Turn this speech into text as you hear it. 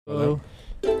Oh,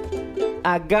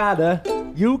 I got a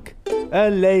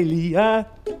ukulele,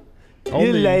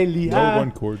 ukulele, no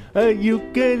one chord. a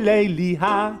ukulele,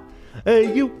 a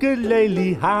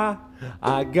ukulele,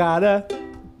 I got a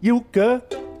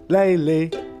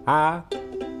ukulele,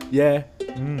 yeah.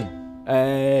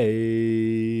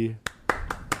 Hey.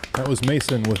 That was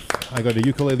Mason with I Got a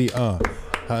Ukulele,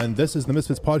 and this is the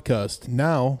Misfits podcast.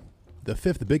 Now, the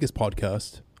fifth biggest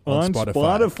podcast on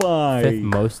Spotify. Fifth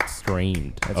most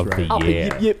streamed of right. the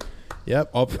year. Yep.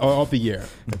 Yep, of the year.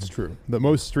 That's true. The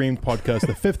most streamed podcast,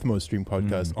 the fifth most streamed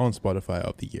podcast on Spotify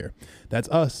of the year. That's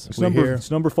us. It's We're here. it's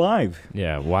number 5.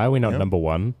 Yeah, why are we not Yeah. number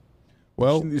one?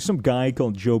 Well, There's some guy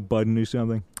called Joe Budden or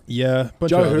something. yeah, bunch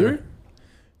Joe of who? other.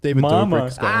 David Mama.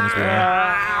 Dobrik's got one as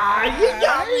well. You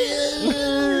got me.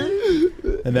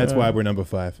 And that's why we're number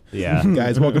 5. Yeah.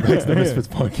 Guys, welcome back to the Misfits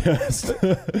podcast.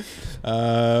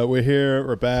 We're here.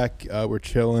 We're back. We're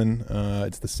chilling.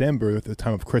 It's December. The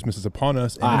time of Christmas is upon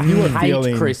us. And I if you are hate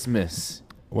feeling Christmas.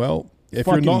 well, if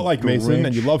Fucking you're not like Mason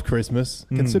and you Grinch. love Christmas,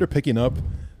 consider picking up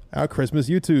our Christmas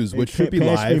YouTubes, which should be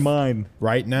Pass me live mine.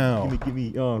 right now. Give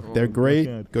me, oh, They're great.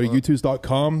 God. Go to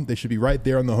youtubes.com. They should be right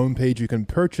there on the homepage. You can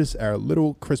purchase our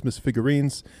little Christmas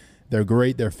figurines. They're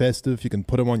great. They're festive. You can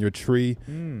put them on your tree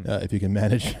if you can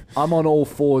manage. I'm on all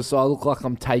fours, so I look like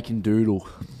I'm taking doodle.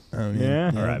 I mean,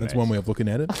 Yeah. All right, that's mate. one way of looking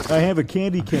at it. I have a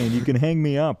candy cane. You can hang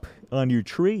me up on your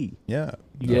tree. Yeah.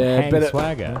 Yeah, Hang but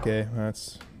swagger. Okay,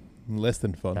 that's less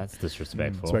than fun. That's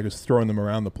disrespectful. So I was throwing them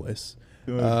around the place.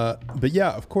 But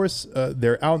yeah, of course,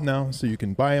 they're out now, so you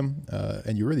can buy them,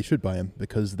 and you really should buy them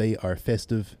because they are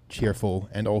festive, cheerful,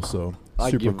 and also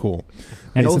super cool.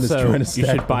 And Mason is also, trying to you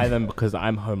stack should buy them because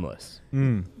I'm homeless.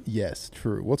 Yes,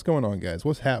 true. What's going on, guys?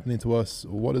 What's happening to us?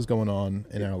 What is going on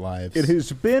in our lives? It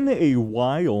has been a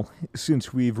while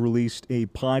since we've released a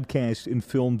podcast and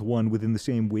filmed one within the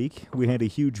same week. We had a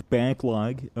huge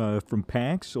backlog from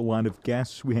PAX, a lot of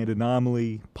guests. We had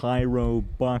Anomaly, Pyro,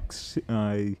 Bucks,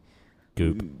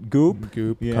 Goop.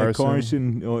 Goop, yeah,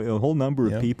 Carson. a whole number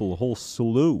of Yep. people, a whole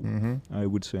slew, I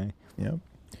would say. Yeah.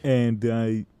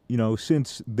 And,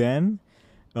 since then,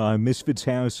 Misfits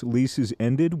House leases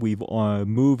ended. We've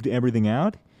moved everything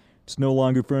out. It's no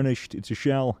longer furnished. It's a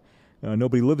shell.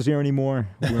 Nobody lives there anymore.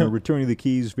 We're returning the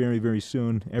keys very, very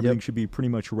soon. Everything should be pretty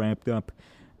much wrapped up.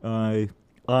 I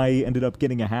ended up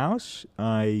getting a house.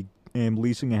 I am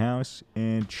leasing a house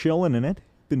and chilling in it.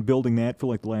 Been building that for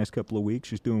like the last couple of weeks,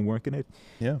 just doing work in it.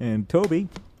 Yeah. And Toby.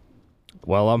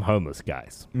 Well, I'm homeless,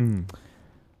 guys.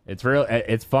 It's real.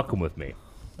 It's fucking with me.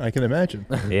 I can imagine.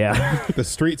 Yeah. The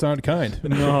streets aren't kind.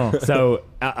 No. So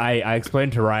I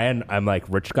explained to Ryan, I'm like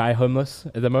rich guy homeless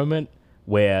at the moment,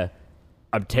 where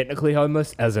I'm technically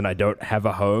homeless, as in I don't have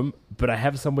a home, but I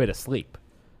have somewhere to sleep.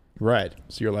 Right.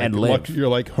 So you're like And live. you're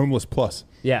like homeless plus.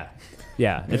 Yeah.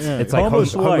 Yeah. It's Yeah. it's like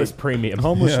Homeless homeless light. premium.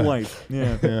 Homeless Yeah. life.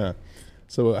 Yeah. Yeah.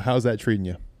 So how's that treating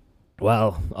you?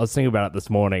 Well, I was thinking about it this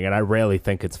morning, and I really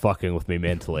think it's fucking with me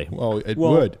mentally. Well, it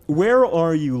Well, would. where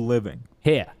are you living?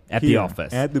 Here at the Here,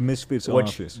 office, At the Misfits which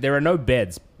office. there are no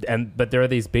beds, but there are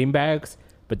these beanbags.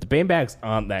 But the beanbags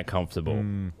aren't that comfortable.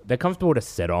 They're comfortable to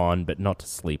sit on, but not to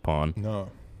sleep on.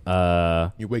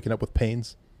 No. You're waking up with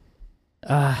pains.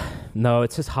 No,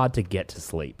 it's just hard to get to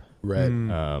sleep. Right.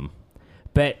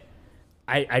 But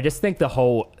I just think the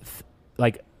whole,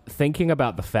 thinking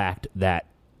about the fact that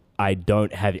I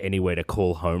don't have anywhere to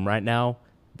call home right now,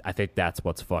 I think that's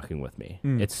what's fucking with me.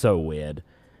 It's so weird.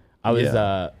 I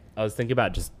was thinking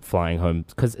about just flying home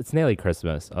because it's nearly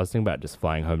Christmas. I was thinking about just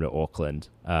flying home to Auckland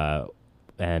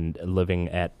and living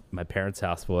at my parents'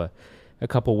 house for a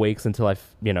couple weeks until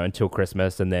until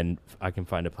Christmas, and then I can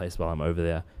find a place while I'm over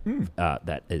there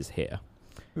that is here.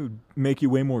 It would make you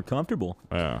way more comfortable.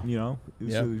 Yeah.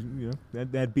 So,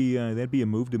 that'd be a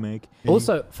move to make.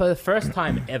 Also, for the first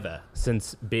time ever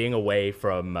since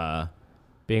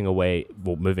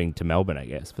moving to Melbourne, I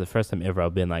guess, for the first time ever,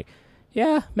 I've been like,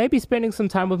 yeah, maybe spending some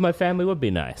time with my family would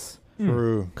be nice.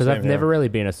 True. Because I've never really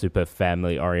been a super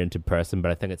family-oriented person, but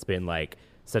I think it's been like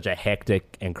such a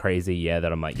hectic and crazy year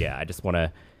that I'm like, yeah, I just want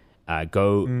to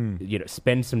go,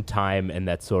 spend some time in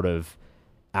that sort of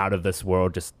out of this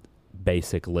world, just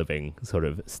basic living sort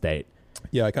of state.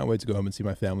 Yeah, I can't wait to go home and see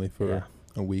my family for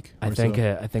a week. I think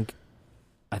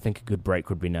a good break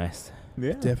would be nice.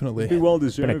 Yeah, Definitely. Be well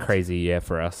It's been deserved. a crazy year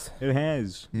for us. It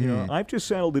has. I've just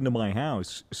settled into my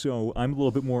house, so I'm a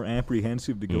little bit more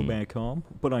apprehensive to go back home.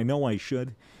 But I know I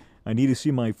should. I need to see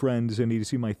my friends. I need to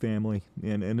see my family,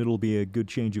 and it'll be a good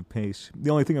change of pace. The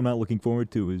only thing I'm not looking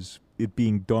forward to is it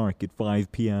being dark at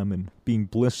 5 p.m. and being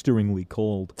blisteringly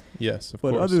cold. Yes, of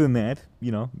But course. other than that,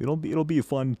 it'll be a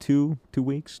fun 2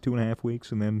 weeks, 2.5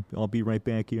 weeks, and then I'll be right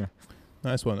back here.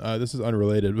 Nice one. This is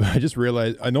unrelated, but I just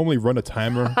realized I normally run a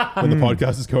timer when the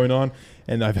podcast is going on,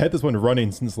 and I've had this one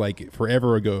running since like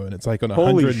forever ago, and it's like on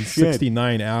Holy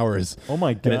 169 hours, Oh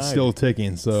my god! and it's still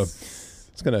ticking. So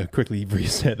it's gonna quickly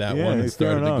reset that Yeah, one and fair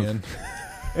start it enough. again.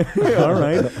 All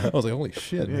right. I was like, holy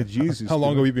shit! Yeah, man. Jesus. How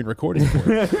long dude. have we been recording for?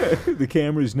 The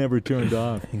camera's never turned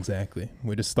off. Exactly.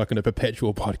 We're just stuck in a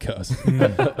perpetual podcast.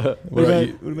 What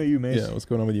about you, Mason? Yeah, what's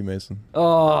going on with you, Mason?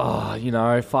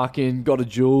 Oh, fucking got a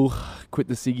jewel. Quit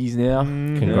the ciggies now.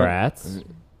 Congrats.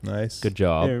 Nice. Good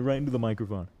job. Yeah, right into the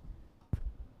microphone.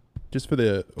 Just for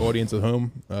the audience at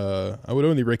home, I would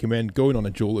only recommend going on a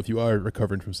Juul if you are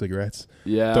recovering from cigarettes.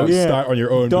 Yeah. Don't Yeah. start on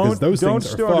your own because those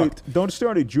things are fucked. Don't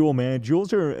start a Juul, man.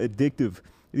 Juuls are addictive.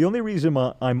 The only reason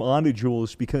I'm on a Juul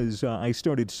is because I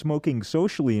started smoking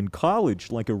socially in college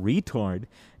like a retard,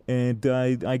 and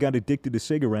I got addicted to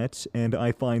cigarettes, and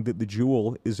I find that the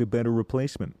Juul is a better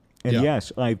replacement. And Yeah.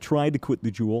 yes, I've tried to quit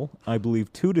the Juul, I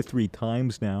believe 2 to 3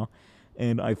 times now,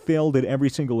 and I failed at every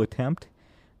single attempt.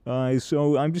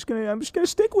 So I'm just gonna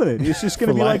stick with it. It's just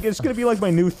gonna For be life. like my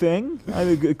new thing. I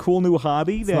have a cool new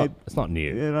hobby that It's not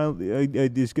new.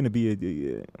 it's going to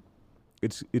be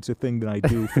it's a thing that I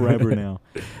do forever now.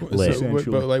 Lit.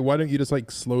 But like, why don't you just like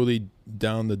slowly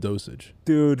down the dosage?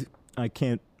 Dude, I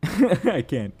can't. I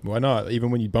can't. Why not?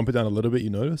 Even when you bump it down a little bit, you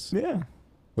notice? Yeah.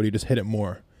 Or do you just hit it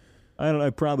more? I don't know. I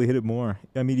probably hit it more.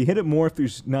 I mean, you hit it more if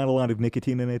there's not a lot of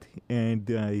nicotine in it, and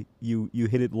you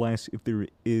hit it less if there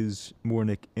is more in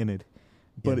it.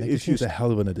 But yeah, it's nicotine's just a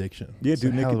hell of an addiction. yeah, It's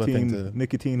dude. a hell of a thing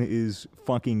Nicotine is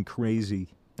fucking crazy.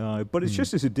 But it's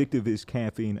just as addictive as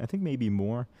caffeine. I think maybe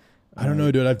more. I don't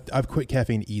know, dude. I've quit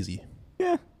caffeine easy.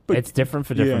 Yeah, but It's different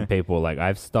for different yeah. people. Like,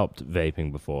 I've stopped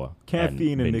vaping before.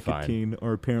 caffeine and been fine. nicotine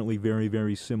are apparently very,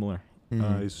 very similar.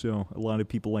 Mhm. So a lot of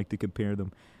people like to compare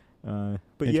them. But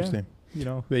yeah, Interesting. you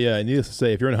know, But yeah, needless to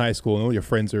say, if you're in high school and all your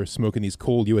friends are smoking these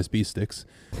cold USB sticks,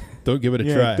 don't give it a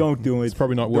yeah, try. don't do it. It's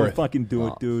probably not Don't worth. fucking do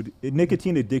it, dude.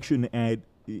 Nicotine addiction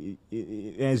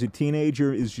as a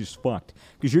teenager is just fucked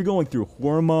because you're going through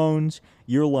hormones.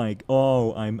 You're like,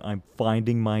 oh, I'm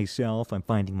finding myself. I'm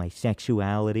finding my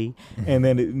sexuality, and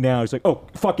then now it's like, oh,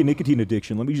 fucking nicotine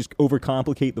addiction. Let me just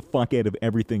overcomplicate the fuck out of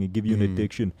everything and give you an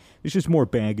addiction. It's just more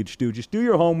baggage, dude. Just do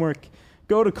your homework,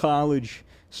 go to college,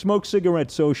 smoke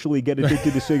cigarettes socially, get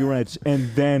addicted to cigarettes, and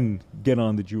then get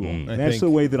on the Juul. I That's think- the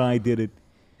way that I did it.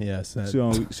 Yes.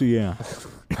 So yeah.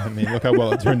 I mean, look how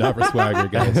well it turned out for Swagger,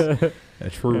 guys. A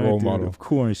true Yeah, role dude, model. Of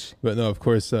course. But no, of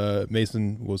course,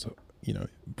 Mason was,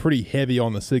 pretty heavy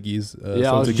on the ciggies. Yeah,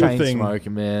 so I it's was a good chain thing.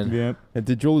 smoking, man. Yeah. And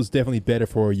the Juul is definitely better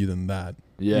for you than that.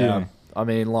 Yeah. Yeah. I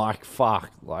mean, like,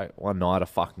 fuck. Like, one night I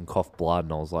fucking coughed blood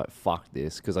and I was like, fuck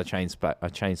this. Because I chain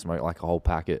smoked like a whole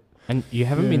packet. And you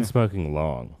haven't Yeah. been smoking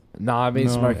long. No, I've been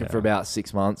No. smoking Yeah. for about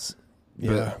 6 months. But,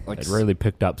 Yeah. like, It really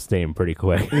picked up steam pretty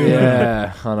quick.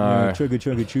 yeah, I know. Chugga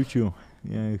chugga choo choo.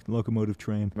 Yeah, locomotive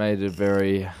train. Made it a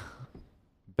very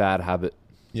bad habit.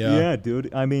 Yeah.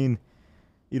 Dude. I mean,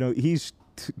 he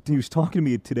was talking to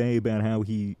me today about how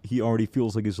he already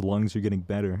feels like his lungs are getting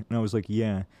better, and I was like,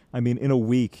 yeah. I mean, in a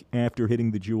week after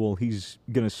hitting the Juul, he's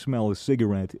gonna smell a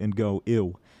cigarette and go,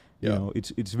 ew. Yeah. You know,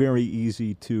 it's very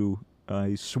easy to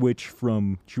switch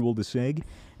from Juul to Cig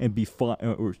and be fine,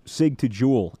 or Cig to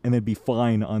Juul, and then be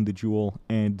fine on the Juul,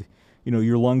 and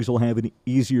your lungs will have an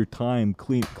easier time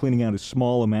cleaning out a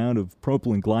small amount of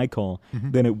propylene glycol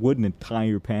than it would an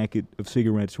entire packet of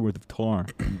cigarettes worth of tar.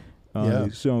 Yeah.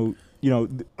 So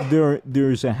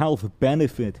there's a health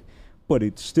benefit, but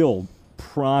it's still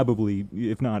probably,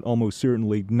 if not almost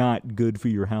certainly, not good for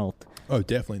your health. Oh,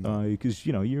 definitely not. Because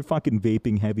you're fucking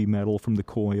vaping heavy metal from the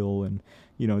coil, and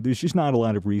there's just not a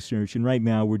lot of research. And right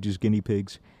now we're just guinea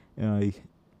pigs.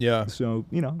 Yeah. So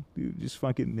just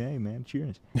fucking hey man,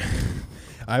 cheers.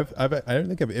 I don't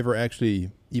think I've ever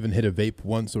actually even hit a vape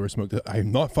once or smoked it.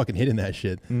 I'm not fucking hitting that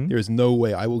shit. There's no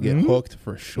way. I will get hooked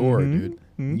for sure, dude.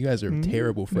 You guys are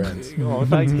terrible friends. Oh,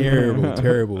 thanks.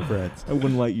 Terrible friends. I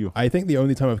wouldn't let you. I think the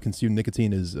only time I've consumed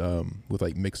nicotine is with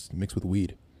like mixed with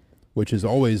weed, which is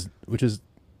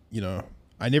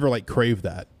I never like crave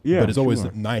that. Yeah, but it's always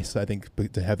sure. nice, I think,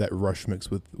 to have that rush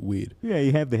mixed with weed. Yeah,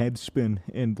 you have the head spin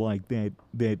and like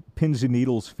that pins and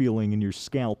needles feeling in your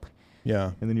scalp,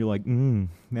 Yeah. and then you're like,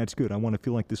 that's good. I want to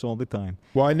feel like this all the time.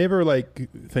 Well, I never like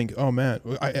think, oh man.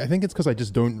 I think it's because I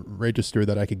just don't register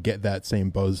that I could get that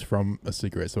same buzz from a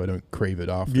cigarette, so I don't crave it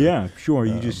after. Yeah, sure.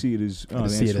 You just see it as I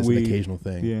just see it as weed. an occasional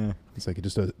thing. Yeah. It's like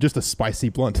just a spicy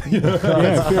blunt. Yeah,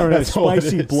 fair enough. That's all it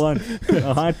Spicy is. blunt,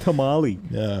 a hot tamale,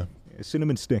 Yeah. a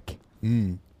cinnamon stick.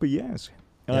 Mm. But yes,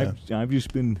 I've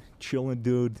just been chilling,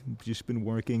 dude. Just been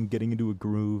working, getting into a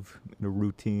groove and a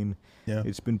routine. Yeah.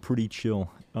 It's been pretty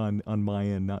chill on my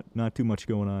end. Not too much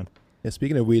going on. Yeah,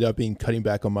 speaking of weed, I've been cutting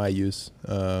back on my use.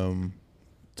 I'm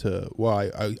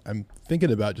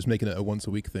thinking about just making it a once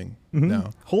a week thing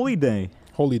now. Holy Day.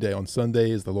 Holy Day on Sunday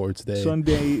is the Lord's Day.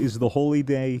 Sunday is the holy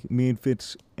day. Me and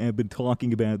Fitz have been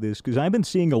talking about this because I've been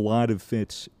seeing a lot of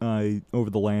Fitz over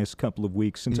the last couple of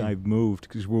weeks since I've moved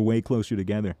because we're way closer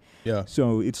together. Yeah.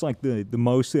 So it's like the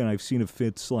most that I've seen of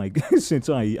Fitz like since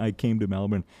I came to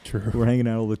Melbourne. True. We're hanging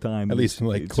out all the time. At least in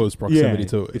like It's- close proximity yeah,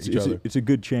 to each other. It's a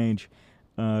good change.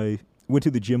 Went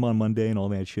to the gym on Monday and all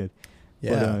that shit.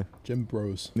 Yeah. Gym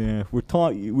bros. Yeah, we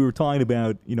were talking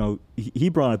about, he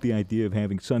brought up the idea of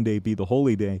having Sunday be the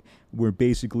holy day, where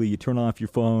basically you turn off your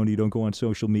phone, you don't go on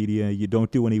social media, you don't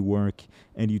do any work,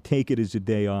 and you take it as a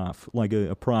day off, like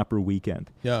a proper weekend.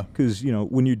 Yeah. Because,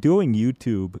 when you're doing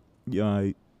YouTube,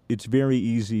 it's very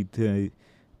easy to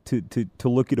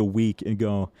look at a week and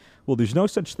go, well, there's no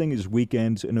such thing as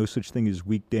weekends and no such thing as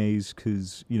weekdays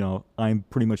because, I'm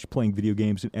pretty much playing video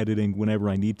games and editing whenever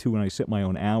I need to and I set my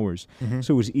own hours.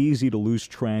 So it's easy to lose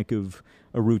track of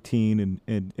a routine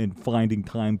and finding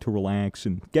time to relax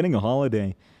and getting a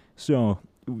holiday. So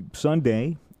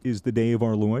Sunday is the day of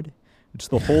our Lord. It's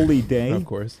the holy day. Of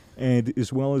course. And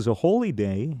as well as a holy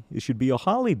day, it should be a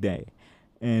holiday.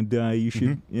 And you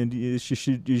should, and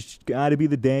it's got to be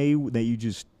the day that you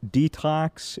just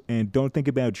detox and don't think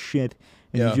about shit,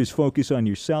 and you just focus on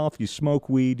yourself. You smoke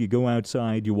weed, you go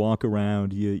outside, you walk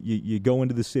around, you go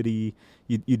into the city,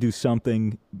 you do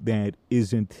something that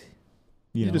isn't,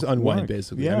 you just unwind work.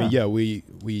 basically. Yeah. I mean,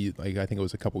 we like I think it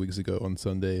was a couple weeks ago on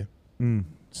Sunday.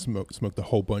 Smoked a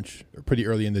whole bunch pretty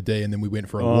early in the day, and then we went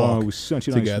for a walk. It was such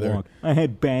a together. nice walk. I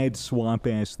had bad swamp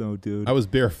ass though, dude. I was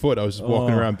barefoot. I was just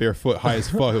walking around barefoot, high as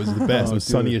fuck. It was the best. It was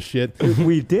sunny as shit.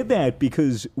 We did that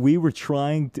because we were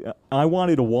I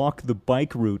wanted to walk the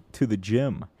bike route to the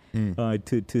gym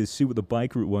to see what the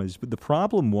bike route was. But the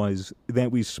problem was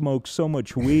that we smoked so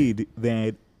much weed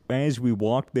that as we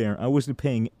walked there, I wasn't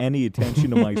paying any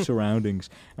attention to my surroundings.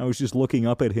 I was just looking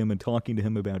up at him and talking to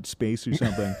him about space or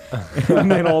something.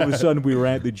 And then all of a sudden we were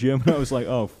at the gym and I was like,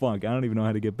 oh, fuck, I don't even know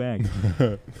how to get back.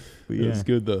 But yeah. It's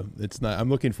good though. It's not. I'm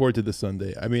looking forward to this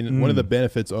Sunday. I mean, one of the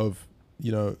benefits of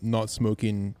not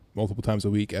smoking multiple times a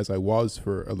week, as I was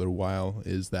for a little while,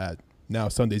 is that now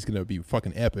Sunday's gonna be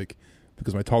fucking epic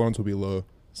because my tolerance will be low.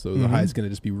 So the high is gonna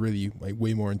just be really like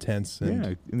way more intense. And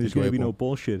and there's gonna be no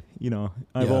bullshit.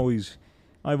 I've always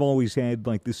had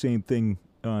like the same thing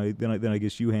that I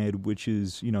guess you had, which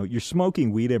is you're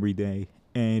smoking weed every day.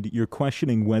 And you're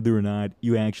questioning whether or not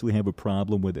you actually have a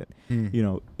problem with it.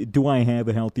 Do I have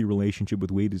a healthy relationship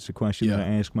with weed? It's a question that I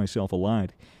ask myself a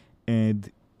lot.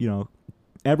 And,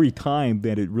 every time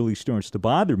that it really starts to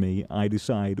bother me, I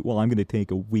decide, well, I'm going to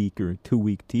take a week or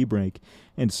 2-week tea break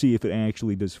and see if it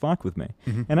actually does fuck with me.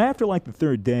 And after like the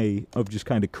third day of just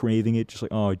kind of craving it, just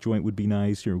like, oh, a joint would be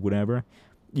nice or whatever,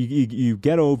 you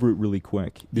get over it really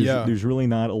quick. There's really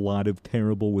not a lot of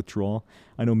terrible withdrawal.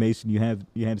 I know, Mason, you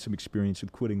had some experience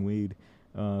with quitting weed.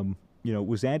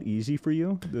 Was that easy for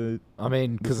you? I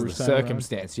mean, because of the first time around?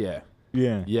 circumstance, yeah.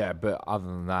 Yeah. Yeah, but other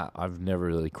than that, I've never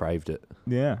really craved it.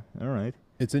 Yeah. All right.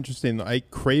 It's interesting. I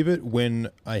crave it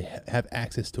when I have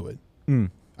access to it.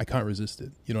 I can't resist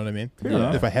it. You know what I mean?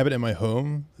 Yeah. If I have it in my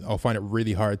home, I'll find it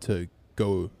really hard to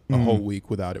go a whole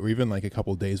week without it, or even like a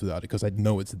couple of days without it, because I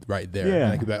know it's right there. Yeah.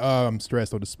 And I could be like, oh, I'm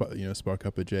stressed. I'll just spark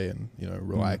up a J and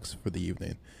relax for the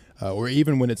evening. Or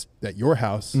even when it's at your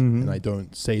house and I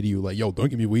don't say to you like, yo, don't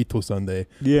give me weed till Sunday.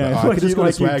 Yeah, I could just go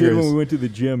to you did when Swaggers. we went to the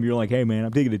gym. You're like, hey, man,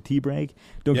 I'm taking a tea break.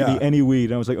 Don't give Yeah. me any weed.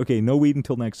 And I was like, okay, no weed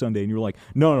until next Sunday. And you were like,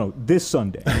 no, this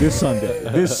Sunday, this Sunday,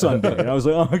 this Sunday. And I was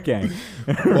like, oh, okay.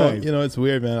 Well, Right. it's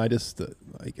weird, man. I just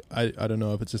I don't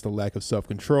know if it's just a lack of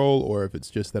self-control or if it's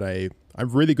just that I'm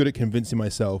really good at convincing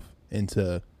myself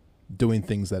into doing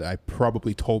things that I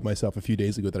probably told myself a few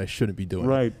days ago that I shouldn't be doing.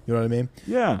 Right. You know what I mean?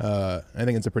 Yeah. I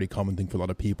think it's a pretty common thing for a lot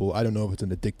of people. I don't know if it's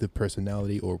an addictive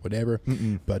personality or whatever,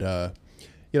 but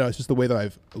it's just the way that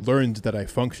I've learned that I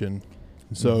function.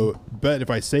 So, but if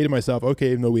I say to myself,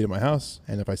 okay, no weed in my house,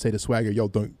 and if I say to Swagger, yo,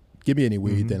 don't give me any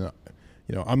weed, then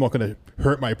I'm not going to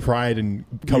hurt my pride and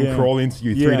come crawling to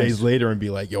you 3 days later and be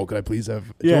like, yo, could I please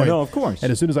have a joint? No, of course.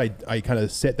 And as soon as I kind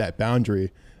of set that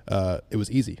boundary, it was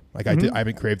easy. Like I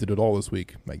haven't craved it at all this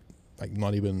week. Like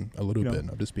not even a little bit.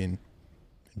 I've just been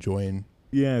enjoying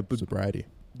sobriety.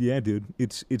 Yeah, dude,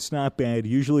 it's not bad.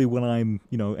 Usually when I'm,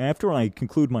 after I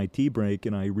conclude my tea break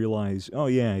and I realize, oh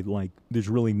yeah, like there's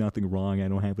really nothing wrong. I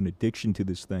don't have an addiction to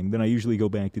this thing. Then I usually go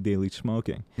back to daily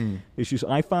smoking. It's just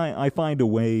I find a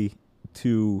way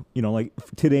to, like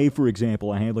today, for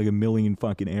example, I had like a million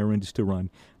fucking errands to run.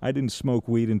 I didn't smoke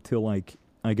weed until like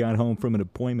I got home from an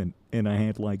appointment, and I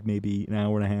had like maybe an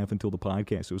hour and a half until the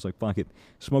podcast. It was like, fuck it,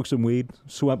 smoke some weed,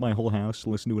 swept my whole house,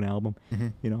 listen to an album.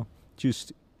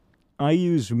 Just I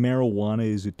use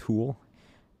marijuana as a tool.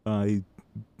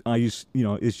 I use,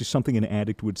 it's just something an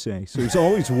addict would say. So it's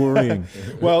always worrying.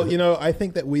 Well, I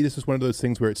think that weed is just one of those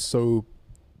things where it's so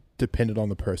dependent on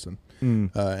the person.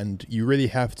 And you really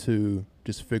have to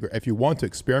just figure, if you want to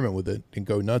experiment with it and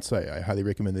go nuts, I highly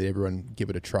recommend that everyone give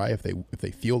it a try if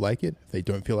they feel like it. If they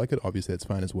don't feel like it, obviously that's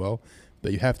fine as well.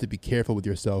 But you have to be careful with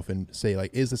yourself and say,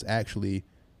 like, is this actually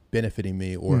benefiting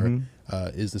me, or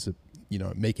is this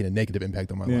making a negative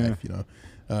impact on my life?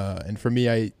 And for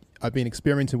me, I've been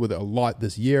experimenting with it a lot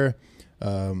this year,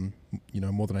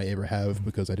 more than I ever have,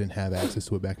 because I didn't have access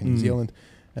to it back in New Zealand.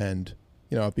 And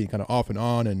I've been kind of off and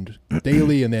on and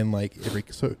daily, and then like every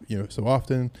so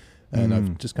often. And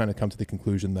I've just kind of come to the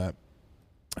conclusion that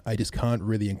I just can't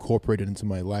really incorporate it into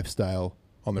my lifestyle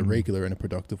on the regular in a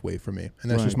productive way for me.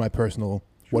 And that's just my personal,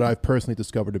 what I've personally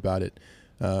discovered about it.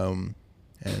 And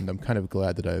I'm kind of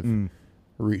glad that I've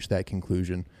reached that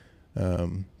conclusion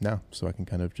now. So I can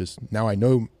kind of now I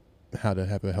know how to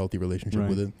have a healthy relationship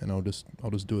with it, and I'll just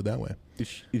do it that way.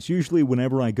 It's usually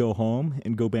whenever I go home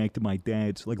and go back to my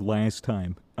dad's, like last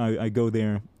time, I go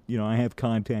there, I have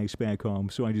contacts back home,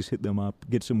 so I just hit them up,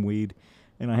 get some weed,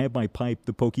 and I have my pipe,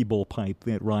 the Pokeball pipe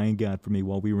that Ryan got for me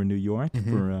while we were in New York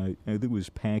for, I think it was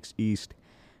PAX East.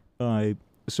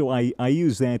 So I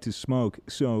use that to smoke.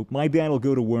 So my dad will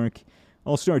go to work,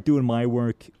 I'll start doing my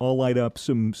work, I'll light up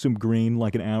some green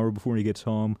like an hour before he gets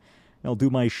home. I'll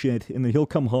do my shit, and then he'll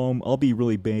come home. I'll be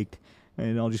really baked,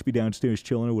 and I'll just be downstairs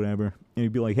chilling or whatever. And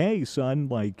he'd be like, "Hey, son,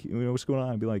 like, what's going on?"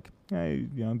 I'd be like, "Hey,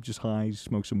 I'm just high,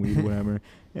 smoke some weed or whatever."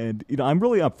 And I'm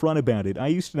really upfront about it. I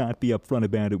used to not be upfront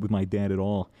about it with my dad at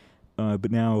all, but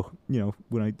now,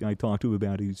 when I talk to him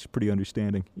about it, he's pretty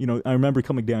understanding. I remember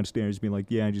coming downstairs being like,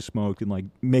 "Yeah, I just smoked," and like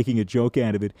making a joke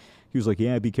out of it. He was like,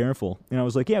 "Yeah, be careful," and I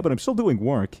was like, "Yeah, but I'm still doing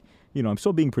work. I'm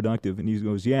still being productive." And he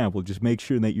goes, "Yeah, well, just make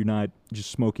sure that you're not just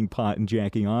smoking pot and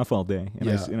jacking off all day." And,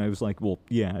 I was like, "Well,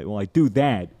 yeah, I do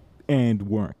that and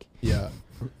work." Yeah.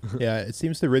 Yeah, it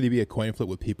seems to really be a coin flip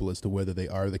with people as to whether they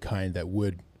are the kind that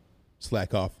would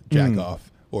slack off, jack off,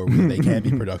 or whether they can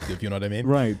be productive, you know what I mean?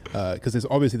 Right. Because there's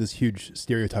obviously this huge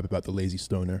stereotype about the lazy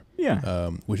stoner.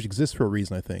 Yeah. Which exists for a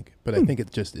reason, I think. But I think it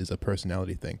just is a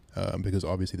personality thing. Because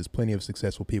obviously there's plenty of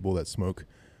successful people that smoke,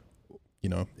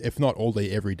 if not all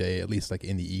day, every day, at least like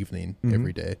in the evening,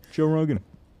 every day. Joe Rogan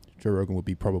would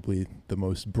be probably the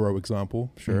most bro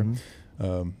example, sure.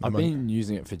 I've been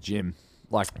using it for gym.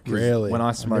 Like, 'cause really? when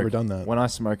I smoke, I've never done that. When I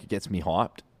smoke, it gets me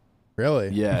hyped. Really?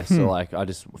 Yeah, so like I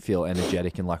just feel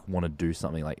energetic and like want to do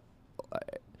something.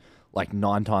 Like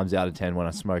 9 times out of 10 when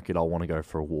I smoke it, I'll want to go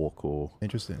for a walk or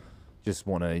Interesting. just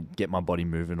want to get my body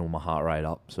moving or my heart rate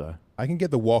up. So I can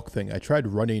get the walk thing. I tried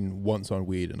running once on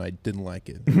weed and I didn't like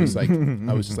it. It was like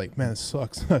I was just like, man, this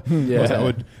sucks.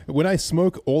 yeah, when I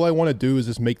smoke, all I want to do is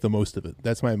just make the most of it.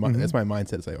 That's my that's my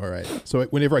mindset. It's like, all right. So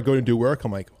whenever I go to do work,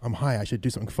 I'm like, I'm high. I should do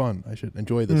something fun. I should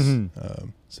enjoy this.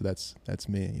 So that's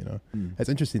me. That's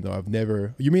interesting though. I've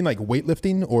never. You mean like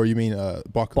weightlifting or you mean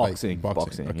boxing? Like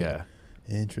Boxing. Okay. Yeah.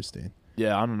 Interesting.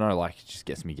 Yeah, I don't know. Like it just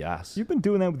gets me gas. You've been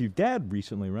doing that with your dad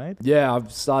recently, right? Yeah,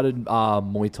 I've started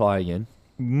Muay Thai again.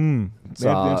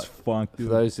 That's fucked, For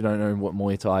dude. those who don't know what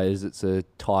Muay Thai is, it's a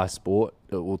Thai sport,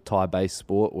 or Thai-based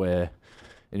sport where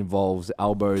it involves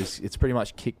elbows. It's pretty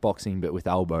much kickboxing, but with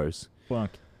elbows. Fuck.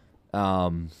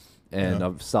 And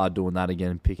I've started doing that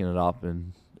again, picking it up,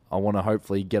 and I want to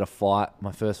hopefully get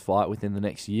my first fight within the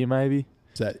next year, maybe.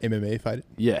 Is that MMA fight?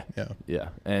 Yeah. Yeah. Yeah.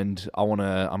 And I'm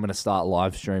going to start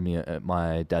live streaming it at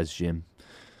my dad's gym.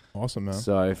 Awesome, man.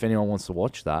 So if anyone wants to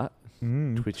watch that,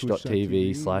 Twitch.tv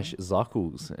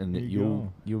twitch.tv/Zuckles, and There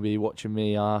you you'll be watching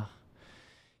me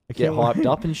get hyped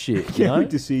up and shit. I can't wait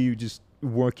to see you just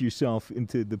work yourself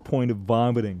into the point of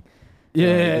vomiting.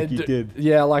 Yeah, like you did.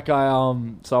 Yeah, like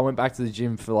so I went back to the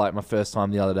gym for like my first time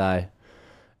the other day,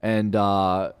 and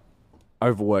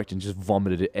overworked and just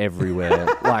vomited it everywhere.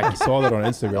 Like I saw that on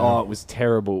Instagram. Oh, it was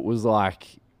terrible. It was like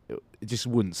it just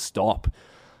wouldn't stop.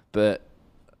 But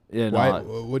yeah, Why?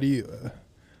 What do you?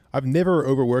 I've never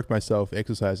overworked myself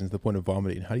exercising to the point of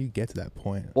vomiting. How do you get to that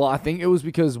point? Well, I think it was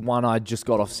because one, I just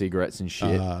got off cigarettes and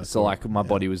shit, so cool. like my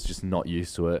body was just not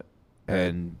used to it,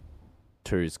 and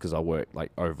two is because I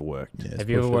overworked. Yeah, Have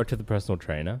you ever worked with a personal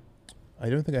trainer? I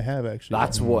don't think I have actually.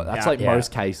 That's like Yeah.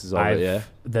 most cases of it. Yeah.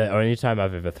 The only time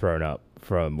I've ever thrown up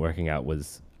from working out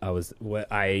was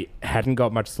I hadn't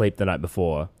got much sleep the night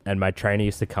before, and my trainer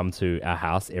used to come to our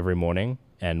house every morning,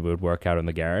 and we would work out in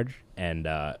the garage. and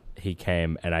he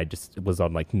came, and I just was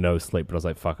on like no sleep, but I was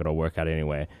like, fuck it, I'll work out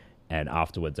anyway. And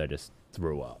afterwards, I just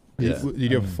threw up. Yeah. Did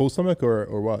you have a full stomach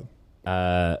or what?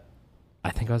 I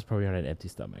think I was probably on an empty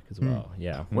stomach as well.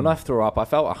 Yeah. When I threw up, I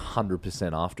felt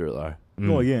 100% after it though.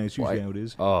 Oh yeah, it's usually Like, how it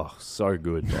is. Oh, so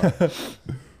good.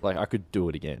 Like I could do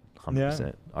it again,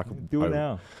 100%. I could Do it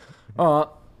now. All right.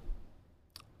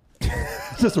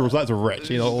 Just a results of wretch,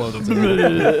 you know. All of the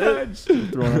time.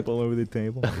 Throwing up all over the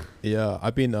table. Yeah,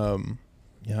 I've been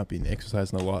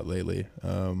exercising a lot lately.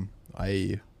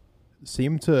 I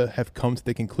seem to have come to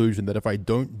the conclusion that if I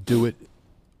don't do it,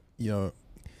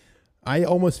 I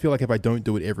almost feel like if I don't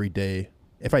do it every day,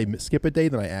 if I skip a day,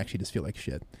 then I actually just feel like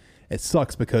shit. It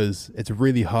sucks because it's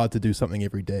really hard to do something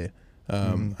every day.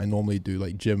 I normally do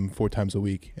like gym 4 times a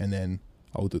week, and then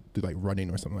I'll do like running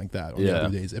or something like that on the other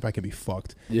days if I can be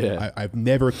fucked. Yeah. I've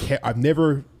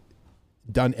never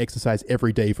done exercise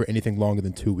every day for anything longer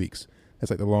than 2 weeks. That's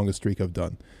like the longest streak I've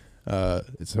done. So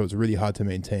it's really hard to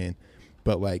maintain.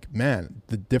 But like, man,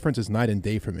 the difference is night and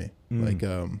day for me. Like,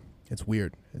 it's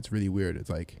weird. It's really weird. It's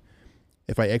like,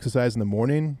 if I exercise in the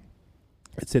morning,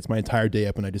 it sets my entire day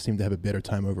up, and I just seem to have a better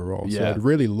time overall. So Yeah. I'd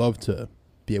really love to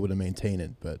be able to maintain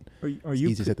it, but Are it's you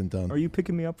easier said than done. Are you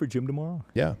picking me up for gym tomorrow?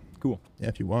 Yeah. Cool. Yeah,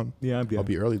 if you want. Yeah, I'm I'll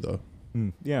be early though.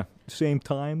 Yeah, same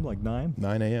time, like 9.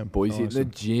 9 a.m. Boys in the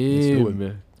Awesome.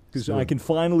 gym. Because I can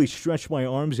finally stretch my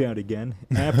arms out again.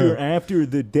 After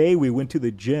the day we went to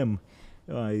the gym,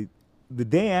 the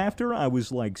day after I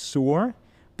was like sore,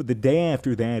 but the day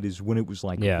after that is when it was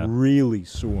like really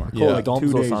sore. Yeah. Call Like it DOMS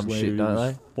 2 or days some later, shit, it don't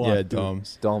was they? fucked, Yeah, dude.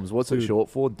 DOMS. DOMS. What's it Dude. short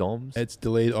for? DOMS? It's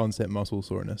delayed onset muscle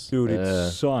soreness. Dude, it Yeah.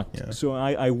 sucked. Yeah. So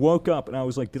I woke up and I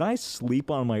was like, did I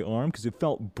sleep on my arm? Because it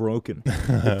felt broken.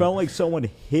 It felt like someone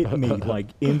hit me like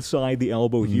inside the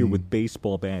elbow here with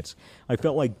baseball bats. I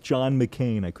felt like John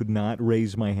McCain. I could not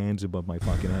raise my hands above my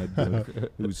fucking head. Dude.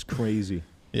 It was crazy.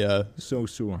 Yeah. So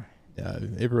sore. Yeah.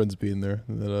 Everyone's been there.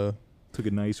 That, Took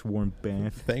a nice warm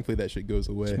bath. thankfully, that shit goes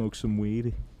away. Smoked some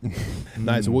weed.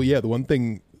 Nice. Well, yeah. The one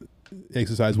thing,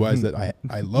 exercise-wise, that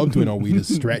I love doing on weed is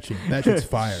stretching. That shit's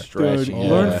fire. Stretching. Dude, Yeah.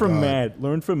 learn from God. Matt.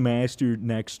 Learn from Master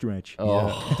neck stretch.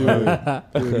 Oh.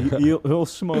 Dude, he'll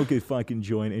smoke a fucking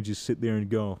joint and just sit there and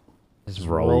go. Just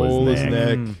Roll his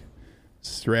neck, Mm.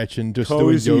 stretching, just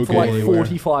Cozy doing yoga For like anywhere.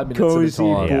 45 minutes Cozy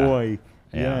at a time. Yeah. boy.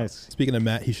 Yeah. Yes. Speaking of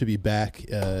Matt, he should be back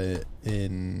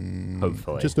in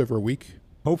Hopefully. just over a week.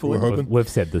 Hopefully. We're hoping. We've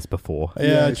said this before.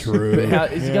 Yeah, Yes. true. But how,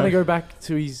 is he Yeah. going to go back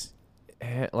to his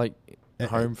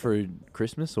home for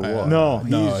Christmas or what? No.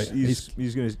 He's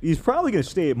probably gonna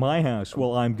stay at my house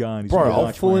while I'm gone. He's Bro, gonna I'm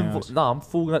watch full. my house. I'm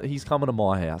full. He's coming to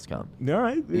my house, cunt. All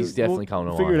right, He's definitely coming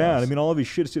to my Figure it out. house. I mean, all of his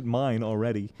shit's at mine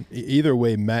already, Either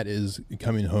way, Matt is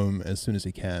coming home as soon as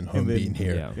he can. Home And then- being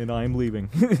here. Yeah. and I'm leaving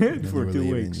And for we're 2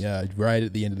 leaving. weeks. Yeah, right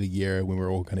at the end of the year when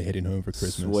we're all kind of heading home for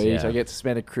Christmas. Sweet. Yeah. I get to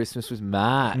spend a Christmas with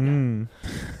Matt. Mm.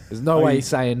 There's no way he's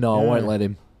saying no. I Yeah. won't let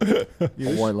him. I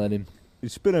Yes. won't let him.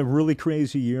 It's been a really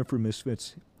crazy year for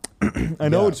Misfits. I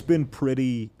know Yeah. it's been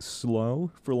pretty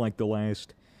slow for like the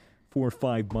last 4 or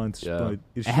 5 months, Yeah. but It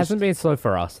it's hasn't been slow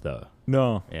for us though.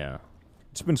 no. Yeah.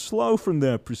 It's been slow from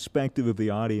the perspective of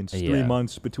the audience. 3 Yeah.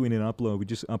 months between an upload. We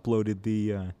just uploaded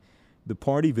the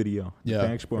party video, the Yeah,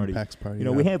 PAX from party. PAX party. You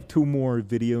know, yeah. we have 2 more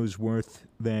videos worth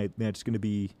that's going to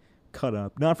be cut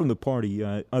up, not from the party,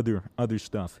 other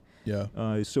stuff.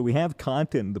 Yeah. So we have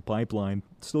content in the pipeline.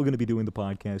 Still going to be doing the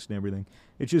podcast and everything.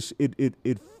 It's just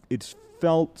it's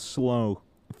felt slow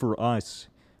for us,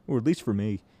 or at least for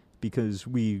me, because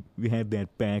we had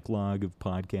that backlog of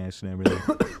podcasts and everything.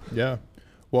 Yeah.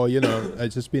 Well,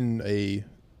 it's just been a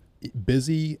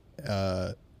busy,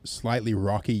 slightly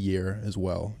rocky year as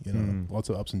well. Lots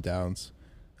of ups and downs.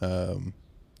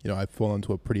 I've fallen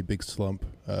into a pretty big slump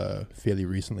fairly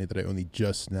recently that I only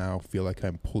just now feel like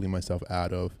I'm pulling myself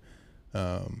out of.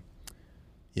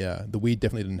 The weed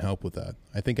definitely didn't help with that.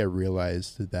 I think I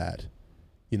realized that,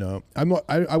 I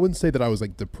wouldn't say that I was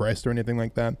like depressed or anything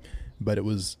like that, but it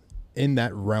was in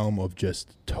that realm of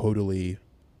just totally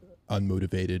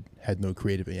unmotivated, had no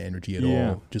creative energy at Yeah.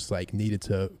 all, just like needed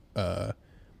to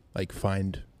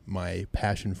find my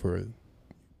passion for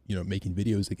making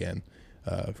videos again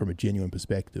from a genuine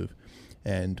perspective.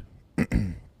 And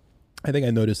I think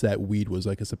I noticed that weed was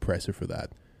like a suppressor for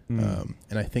that. And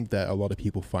I think that a lot of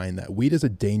people find that weed is a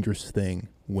dangerous thing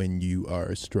when you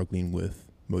are struggling with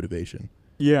motivation,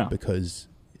 Yeah. because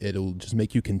it'll just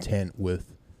make you content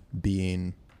with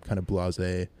being kind of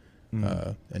blasé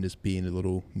and just being a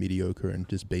little mediocre and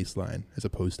just baseline, as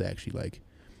opposed to actually like,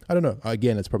 I don't know.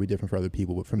 Again, it's probably different for other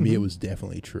people, but for me, it was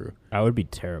definitely true. I would be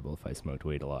terrible if I smoked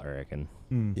weed a lot, I reckon.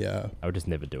 Yeah. I would just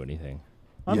never do anything.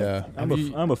 Yeah.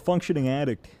 I'm a functioning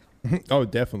addict. Oh,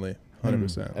 definitely.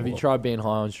 100%. Have you tried being high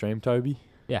on stream, Toby?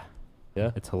 Yeah.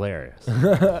 Yeah? It's hilarious.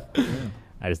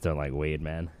 I just don't like weed,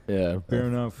 man. Yeah. Fair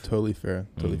enough. Totally fair.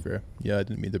 Totally fair. Yeah, I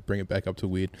didn't mean to bring it back up to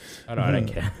weed. I don't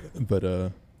care. But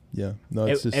yeah. No,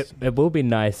 it's just It will be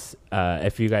nice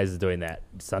if you guys are doing that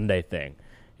Sunday thing.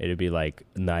 It'd be like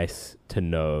nice to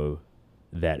know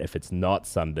that if it's not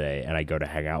Sunday and I go to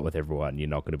hang out with everyone, you're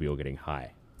not going to be all getting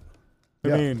high.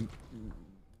 Yeah.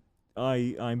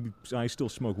 I mean, I still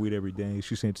smoke weed every day.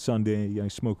 She said Sunday I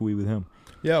smoke weed with him.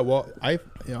 Yeah, well, I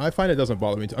find it doesn't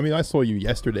bother me. I mean, I saw you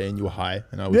yesterday and you were high,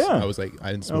 and I was like,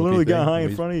 I didn't I smoke. literally got anything. high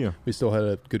in front of you. We still had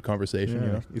a good conversation. Yeah,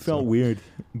 You know? it felt So- weird,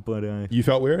 but You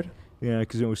felt weird? yeah,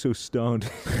 because I was so stoned.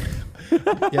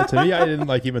 Yeah, to me, I didn't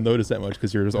like even notice that much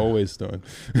because you're just always stoned.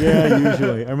 Yeah,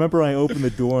 usually. I remember I open the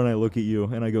door and I look at you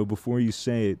and I go, before you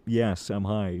say it, yes, I'm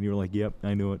high. And you're like, yep,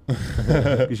 I knew it.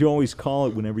 Because you always call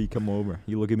it whenever you come over.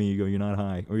 You look at me, you go, you're not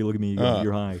high. Or you look at me, you go,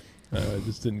 you're high. I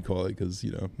just didn't call it because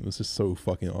it was just so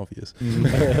fucking obvious.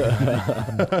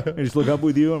 I just look up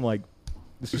with you and I'm like,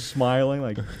 just smiling,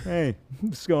 like, hey,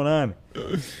 what's going on?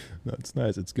 No, it's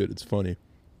nice. It's good. It's funny.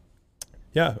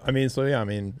 Yeah, I mean,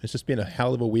 it's just been a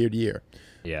hell of a weird year.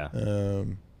 Yeah.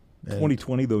 And-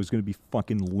 2020, though, is going to be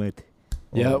fucking lit.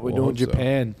 Yeah, Well, we're I doing hope so.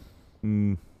 Japan.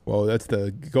 Mm. Well, that's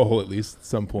the goal at least at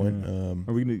some point.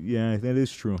 Are we gonna? Yeah, that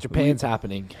is true. Japan's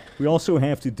happening. We also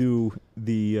have to do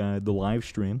the live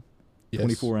stream, Yes.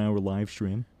 24-hour live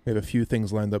stream. We have a few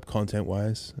things lined up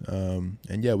content-wise. And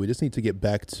yeah, we just need to get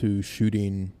back to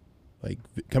shooting, like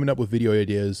coming up with video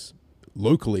ideas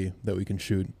locally that we can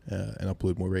shoot and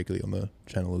upload more regularly on the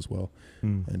channel as well,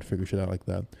 and figure shit out like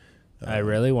that. I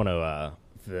really want to,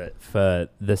 for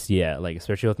this year, like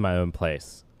especially with my own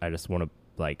place, I just want to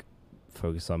like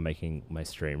focus on making my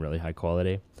stream really high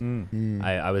quality.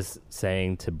 I was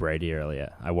saying to Brady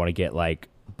earlier, I want to get like,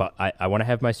 but I want to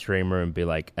have my stream room be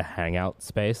like a hangout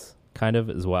space kind of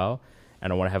as well.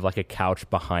 And I want to have like a couch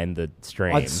behind the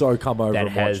stream. I'd so come over that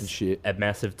and watch has and shit. a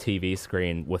massive TV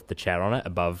screen with the chat on it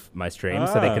above my stream,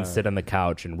 so they can sit on the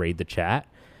couch and read the chat.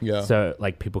 Yeah. So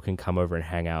like people can come over and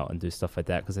hang out and do stuff like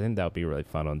that because I think that would be really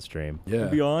fun on stream. Yeah.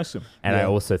 It'd be awesome. And I Yeah.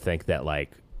 also think that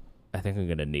like I think I'm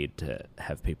gonna need to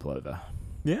have people over.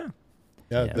 Yeah. Yeah,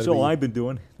 Yeah. That's that'd all be- I've been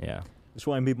doing. Yeah. That's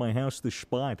why I made my house the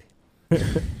spot.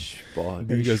 Spot.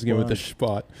 You guys again with the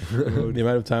spot. The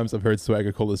amount of times I've heard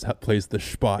Swagger call this place the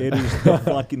spot. It is the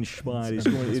fucking spot. It's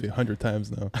It's going, been 100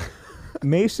 times now.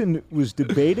 Mason was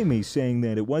debating me, saying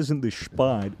that it wasn't the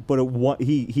spot, but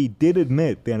he did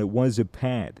admit that it was a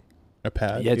pad. A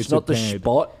pad. Yeah, it's It's not a the pad.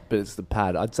 spot, but it's the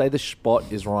pad. I'd say the spot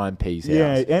is Ryan P's house.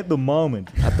 Yeah, at the moment.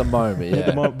 At the moment, yeah. At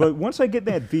the moment. But once I get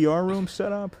that VR room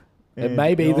set up, It and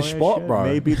may be all the that spot, shit, bro.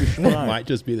 Maybe the It spot. might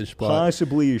just be the spot.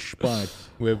 Possibly a spot.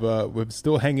 We're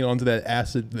still hanging on to that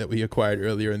acid that we acquired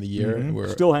earlier in the year. And we're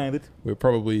Still have it.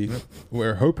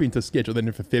 we're hoping to schedule that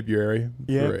in for February.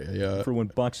 Yeah. For a, For when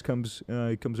Bucks comes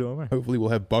over. hopefully we'll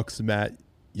have Bucks, Matt,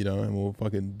 and we'll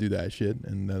fucking do that shit,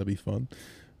 and that'll be fun.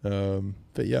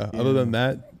 But yeah, other than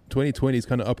that, 2020 is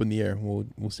kind of up in the air. We'll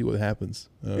see what happens.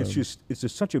 It's just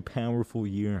such a powerful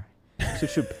year.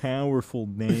 Such a powerful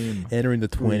name. entering the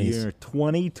for a 20s. year.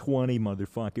 2020,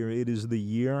 motherfucker. It is the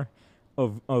year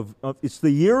of it's the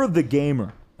year of the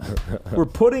gamer. We're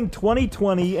putting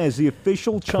 2020 as the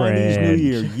official Chinese New Cringe.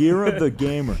 Year. Year of the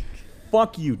gamer.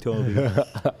 Fuck you, Toby.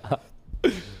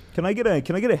 Can I get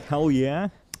a hell yeah?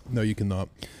 No, you cannot.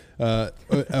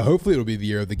 Hopefully it'll be the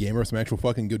year of the gamer. Some actual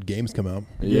fucking good games come out.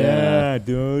 Yeah.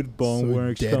 Dude.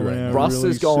 Boneworks dead coming right out. now. Russ really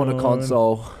is going to soon.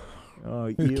 console.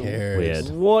 Oh, Who ew. cares?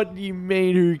 Weird. What do you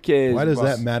mean, who cares? Why does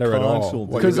that matter at all? console,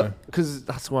 What, Because you're gonna-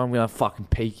 that's where I'm going to fucking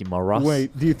peak in my Russ.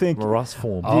 Wait, do you think? My Russ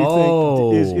form. Do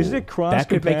you think is it cross that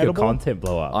could make your compatible? content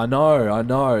blow up. I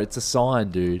know. It's a sign,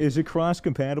 dude. Is it cross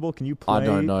compatible? Can you play? I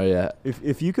don't know yet.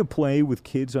 If you could play with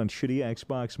kids on shitty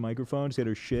Xbox microphones that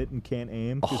are shit and can't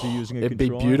aim because they're using a It'd be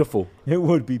controller, beautiful. It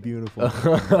would be beautiful.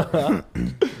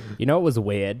 You know what was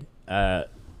weird?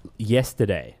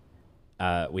 Yesterday,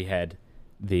 we had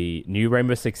the new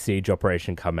Rainbow Six Siege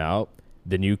operation come out,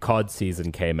 the new COD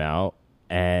season came out,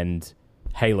 and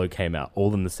Halo came out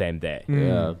all in the same day.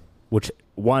 Yeah. Which,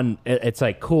 it's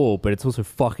like cool, but it's also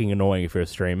fucking annoying if you're a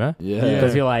streamer. Yeah.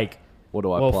 Because you're like, What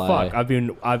do I well, play? fuck,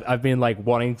 I've been like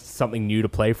wanting something new to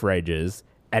play for ages,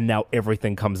 and now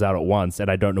everything comes out at once, and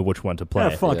I don't know which one to play. Ah,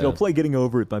 fuck it. Yeah. I'll play Getting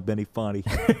Over It by Benny Foddy.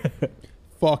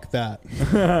 Fuck that.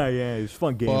 Yeah, it's a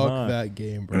fun game. Fuck huh? that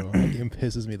game, bro. That game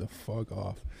pisses me the fuck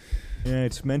off. Yeah,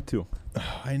 it's meant to.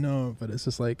 I know, but it's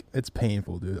just like, it's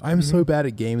painful, dude. I'm so bad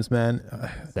at games, man.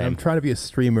 Same. I'm trying to be a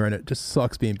streamer, and it just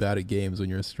sucks being bad at games when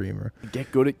you're a streamer. Get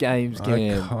good at games, I Cam.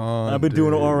 can't, I've been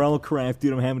doing dude. RL Craft,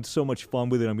 dude. I'm having so much fun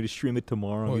with it. I'm going to stream it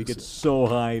tomorrow. I'm Well, going to get so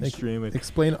high and stream it.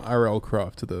 Explain RL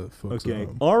Craft to the folks Okay. at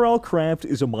home. RL Craft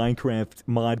is a Minecraft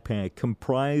mod pack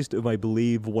comprised of, I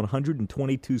believe,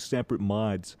 122 separate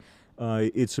mods.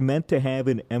 It's meant to have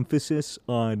an emphasis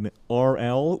on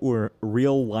RL, or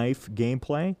real life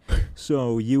gameplay.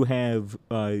 So you have,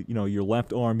 your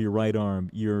left arm, your right arm,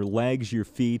 your legs, your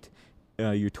feet,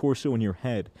 your torso, and your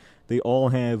head. They all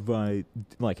have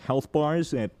like health bars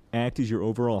that act as your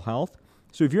overall health.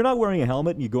 So if you're not wearing a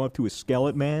helmet and you go up to a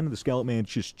skeleton man, the skeleton man's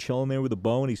just chilling there with a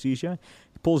bow and he sees you,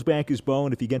 he pulls back his bow,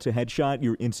 and if he gets a headshot,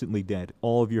 you're instantly dead.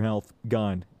 All of your health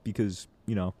gone because,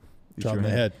 it's Shot your in the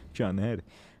head. Shot in the head.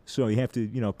 So you have to,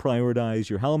 prioritize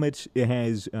your helmets. It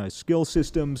has a skill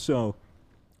system, so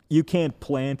you can't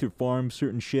plant or farm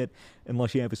certain shit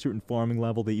unless you have a certain farming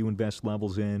level that you invest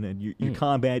levels in. And your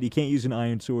combat, you can't use an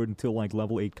iron sword until like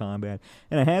level 8 combat.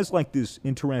 And it has like this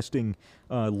interesting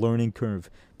learning curve,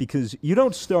 because you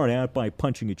don't start out by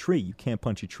punching a tree. You can't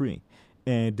punch a tree.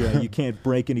 And you can't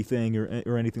break anything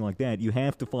or anything like that. You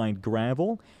have to find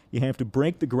gravel. You have to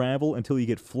break the gravel until you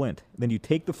get flint. Then you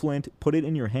take the flint, put it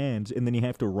in your hands, and then you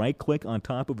have to right-click on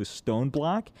top of a stone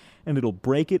block, and it'll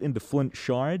break it into flint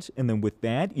shards. And then with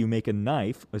that, you make a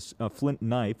knife, a flint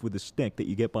knife with a stick that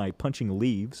you get by punching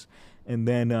leaves. And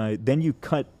then you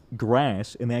cut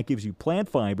grass, and that gives you plant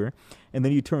fiber. And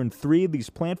then you turn 3 of these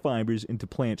plant fibers into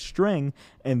plant string,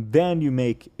 and then you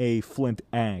make a flint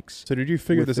axe. So did you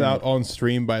figure this Within- out on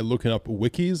stream by looking up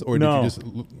wikis, or No. did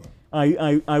you just...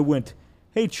 I went,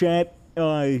 hey, chat,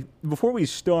 before we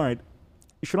start,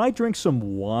 should I drink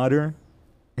some water?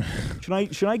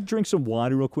 Should I drink some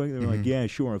water real quick? They're like, yeah,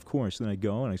 sure, of course. Then I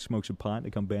go and I smoke some pot, and I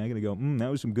come back and I go, that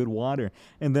was some good water.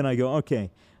 And then I go, okay,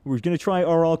 we're going to try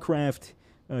RL Craft,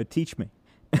 teach me.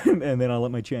 And then I'll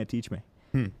let my chat teach me.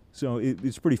 So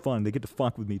it's pretty fun. They get to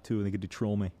fuck with me, too, and they get to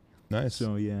troll me. Nice.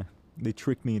 So, yeah, they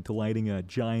tricked me into lighting a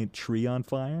giant tree on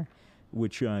fire,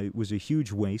 which was a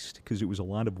huge waste because it was a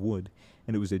lot of wood,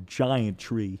 and it was a giant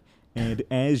tree. And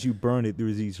as you burn it,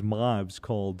 there's these mobs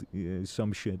called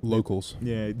some shit. Locals.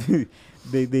 Yeah,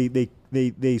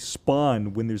 they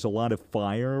spawn when there's a lot of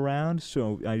fire around.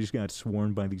 So I just got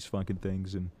swarmed by these fucking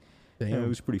things, and Damn. it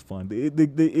was pretty fun.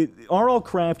 RL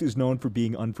Craft is known for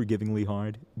being unforgivingly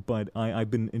hard, but I've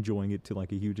been enjoying it to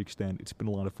like a huge extent. It's been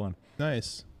a lot of fun.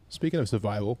 Nice. Speaking of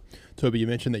survival, Toby, you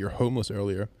mentioned that you're homeless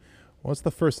earlier. What's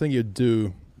the first thing you'd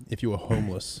do if you were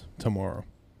homeless tomorrow?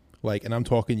 Like, and I'm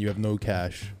talking you have no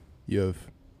cash, you have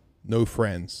no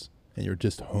friends, and you're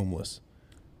just homeless.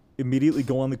 Immediately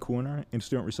go on the corner and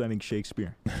start reciting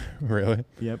Shakespeare. Really?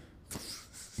 Yep.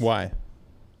 Why?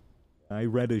 I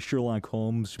read a Sherlock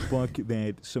Holmes book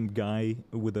that some guy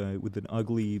with an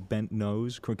ugly bent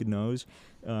nose, crooked nose,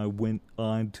 went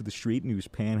onto the street and he was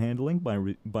panhandling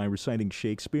by reciting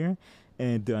Shakespeare,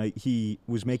 and he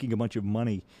was making a bunch of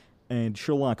money. And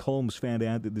Sherlock Holmes found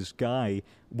out that this guy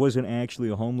wasn't actually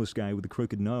a homeless guy with a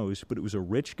crooked nose, but it was a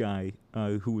rich guy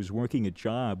who was working a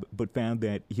job, but found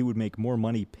that he would make more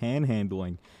money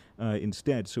panhandling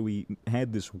instead. So he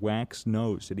had this wax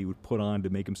nose that he would put on to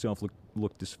make himself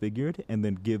look disfigured, and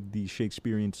then give these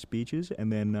Shakespearean speeches,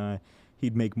 and then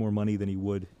he'd make more money than he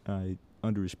would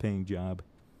under his paying job.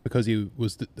 Because he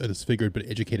was a disfigured but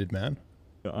educated man?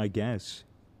 I guess.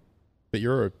 But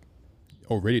you're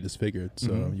already disfigured,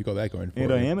 so Mhm. you got that going for And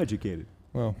you. I am educated.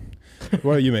 Well,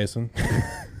 what are you, Mason?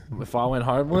 If I went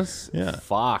homeless, Yeah.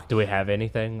 fuck. Do we have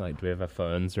anything? Like, do we have our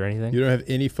phones or anything? You don't have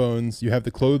any phones. You have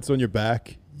the clothes on your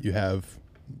back. You have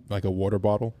like a water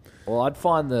bottle. Well, I'd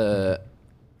find the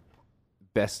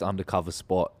best undercover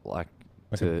spot, like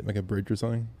Like a bridge or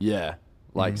something. yeah,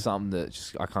 like Mhm. something that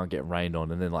just I can't get rained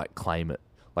on, and then like claim it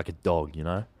like a dog, you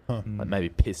know, Huh. like maybe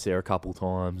piss there a couple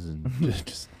times, and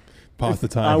just pass the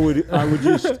I time. would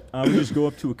just go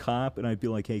up to a cop and I'd be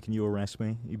like, "Hey, can you arrest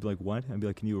me?" He'd be like, "What?" I'd be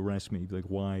like, "Can you arrest me?" He'd be like,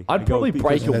 "Why?" I'd I go, probably "Because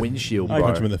break your I- windshield, I bro.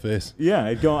 punch him in the face. Yeah,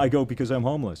 I go because I'm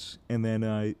homeless, and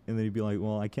then he'd be like,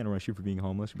 "Well, I can't arrest you for being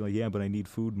homeless." He'd be like, "Yeah, but I need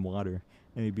food and water."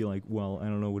 And he'd be like, "Well, I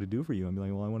don't know what to do for you." I'd be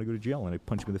like, "Well, I want to go to jail," and I'd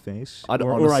punch him in the face. I'd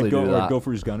or honestly I'd go, do or that. I'd go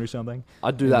for his gun or something.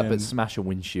 I'd do And that, then- but smash a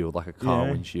windshield, like a car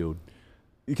Yeah. windshield.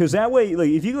 Because that way, like,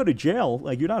 if you go to jail,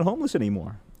 like, you're not homeless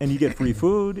anymore, and you get free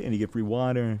food and you get free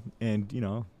water, and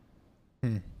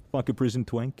fuck a prison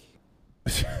twink.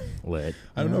 Lit.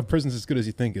 I don't know if prison's as good as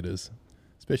you think it is,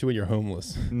 especially when you're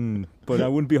homeless. But I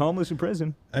wouldn't be homeless in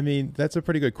prison. I mean, that's a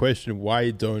pretty good question.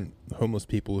 Why don't homeless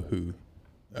people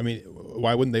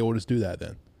why wouldn't they all just do that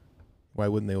then? Why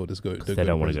wouldn't they all just go? They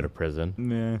don't want to go to prison.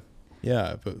 Nah.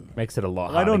 Yeah, but Makes it a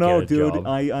lot harder I don't know, to get a dude. job.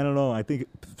 I don't know. I think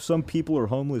some people are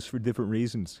homeless for different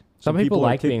reasons. Some people are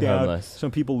like being kicked out. homeless.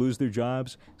 Some people lose their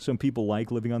jobs. Some people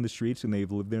like living on the streets and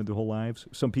they've lived there their whole lives.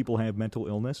 Some people have mental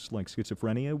illness like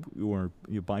schizophrenia or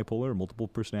bipolar or multiple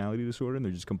personality disorder, and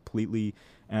they're just completely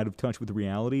out of touch with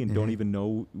reality and don't even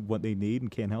know what they need and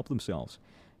can't help themselves.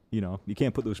 You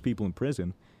can't put those people in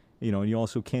prison, and you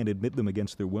also can't admit them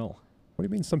against their will. what do you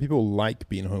mean some people like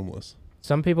being homeless?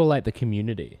 Some people like the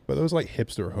community. But those like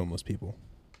hipster homeless people,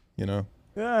 you know?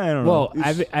 I don't know. Well,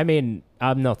 It's- I mean,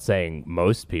 I'm not saying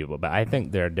most people, but I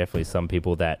think there are definitely some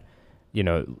people that,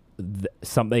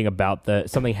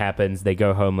 something happens, they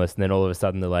go homeless, and then all of a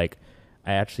sudden they're like,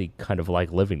 I actually kind of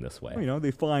like living this way.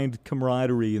 they find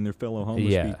camaraderie in their fellow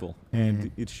homeless Yeah. people,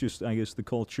 and it's just, I guess, the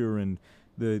culture and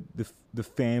the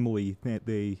family that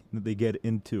they get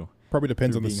into. Probably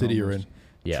depends through on the being city you're homeless. in.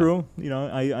 Yeah. True.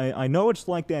 I know it's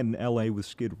like that in L.A. with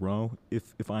Skid Row.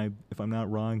 If I'm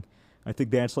not wrong, I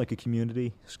think that's like a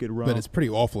community, Skid Row. But it's pretty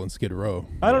awful in Skid Row.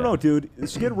 I don't Yeah. know, dude.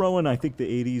 Skid Row in I think the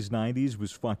 80s, 90s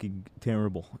was fucking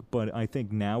terrible. But I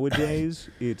think nowadays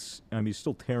it's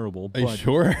still terrible. Are you but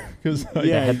sure? 'Cause, They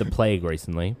Yeah. had the plague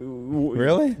recently.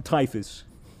 Really? Typhus.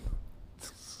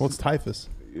 What's typhus?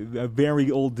 A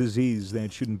very old disease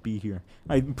that shouldn't be here.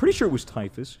 I'm pretty sure it was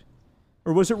typhus.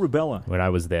 Or was it rubella? When I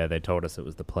was there, they told us it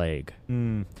was the plague.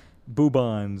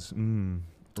 Bubons.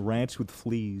 Rats with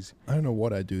fleas. I don't know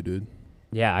what I do, dude.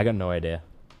 Yeah, I got no idea.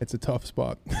 It's a tough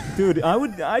spot. Dude, I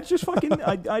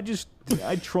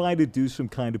try to do some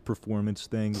kind of performance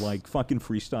thing, like fucking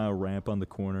freestyle rap on the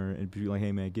corner and be like,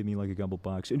 hey man, give me like a couple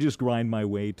bucks, and just grind my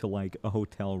way to like a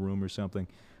hotel room or something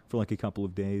for like a couple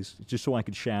of days, just so I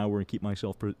could shower and keep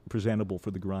myself presentable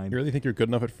for the grind. You really think you're good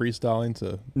enough at freestyling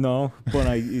to... No, but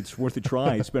it's worth a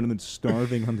try. It's better than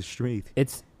starving on the street.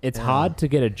 It's hard to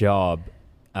get a job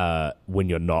when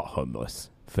you're not homeless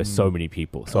for so many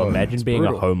people. So Oh, imagine it's being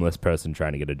brutal. a homeless person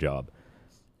trying to get a job.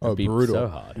 Oh, be brutal. so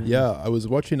hard. Yeah, I was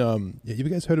watching... have you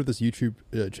guys heard of this YouTube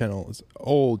channel? It's an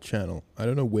old channel. I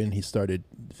don't know when he started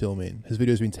filming. His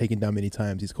video's been taken down many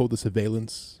times. He's called The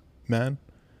Surveillance Man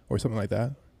or something like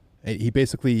that. And he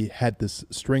basically had this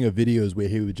string of videos where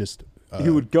he would just... He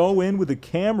would go in with a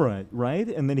camera, right?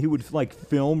 And then he would like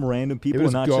film random he people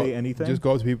would and just not say anything. Just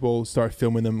go up to people, start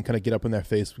filming them, kind of get up in their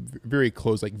face, very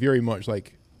close, like very much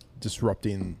like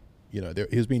disrupting. He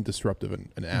was being disruptive and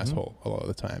an asshole a lot of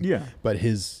the time. Yeah. But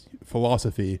his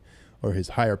philosophy or his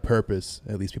higher purpose,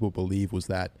 at least people believe, was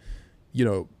that,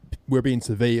 we're being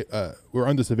we're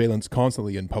under surveillance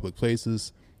constantly in public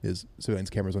places. There's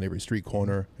surveillance cameras on every street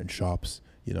corner and shops.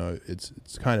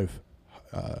 It's kind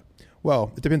of,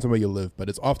 well, it depends on where you live, but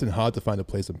it's often hard to find a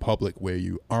place in public where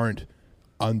you aren't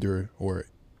under or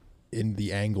in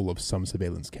the angle of some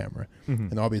surveillance camera.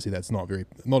 And obviously that's not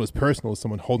as personal as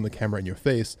someone holding the camera in your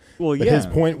face. Well, But yeah. his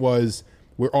point was,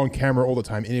 we're on camera all the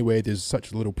time anyway. There's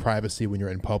such little privacy when you're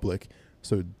in public.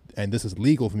 So, and this is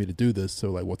legal for me to do this. So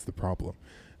like, what's the problem?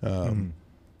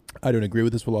 I don't agree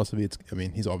with this philosophy.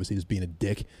 He's obviously just being a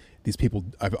dick. These people,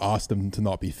 I've asked them to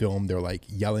not be filmed. They're like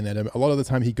yelling at him. A lot of the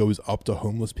time he goes up to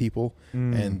homeless people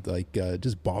and like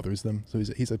just bothers them. So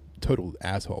he's a total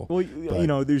asshole. Well,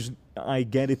 But- I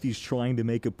get if he's trying to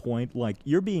make a point, like,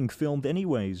 you're being filmed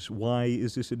anyways. Why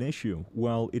is this an issue?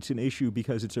 Well, it's an issue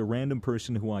because it's a random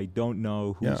person who I don't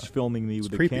know who's Yeah. filming me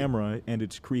with creepy. a camera, and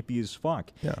it's creepy as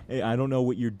fuck. Yeah. I don't know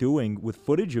what you're doing with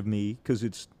footage of me because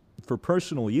it's for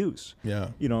personal use. Yeah.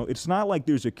 It's not like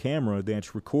there's a camera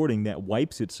that's recording that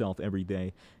wipes itself every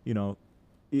day.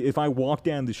 If I walk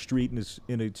down the street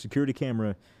and a security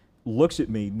camera looks at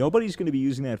me, nobody's going to be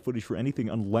using that footage for anything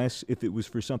unless if it was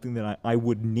for something that I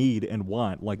would need and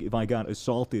want. Like if I got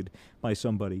assaulted by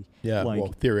somebody. Yeah. Like,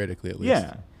 Well, theoretically at least.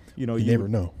 yeah. You never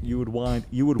know. You would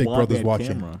want Big want Brother's that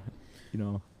watching. camera.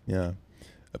 Yeah.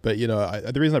 But,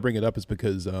 the reason I bring it up is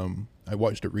because I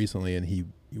watched it recently and he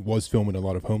was filming a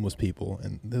lot of homeless people.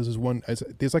 And there's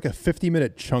there's like a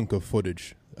 50-minute chunk of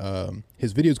footage.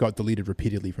 His videos got deleted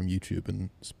repeatedly from YouTube.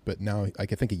 But now,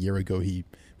 like I think a year ago, he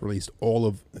released all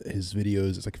of his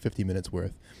videos. It's like 50 minutes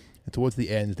worth. And towards the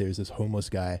end, there's this homeless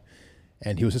guy.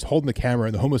 And he was just holding the camera.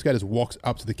 And the homeless guy just walks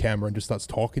up to the camera and just starts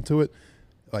talking to it.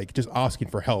 Like just asking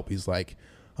for help. He's like,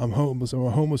 I'm homeless. I'm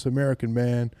a homeless American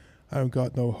man. I don't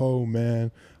got no home,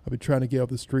 man. I've been trying to get off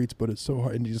the streets, but it's so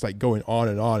hard. And he's just like going on.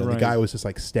 And Right. the guy was just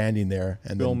like standing there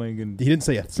and then Filming and he didn't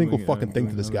say a single doing it, fucking thing to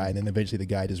doing this guy. nothing. And then eventually the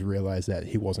guy just realized that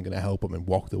he wasn't going to help him and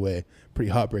walked away.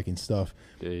 Pretty heartbreaking stuff.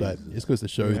 But it just goes to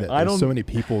show you Yeah. that I there's so don't- many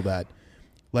people that,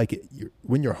 like,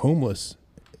 when you're homeless,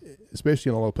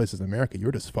 especially in a lot of places in America,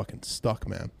 you're just fucking stuck,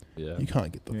 man. Yeah. You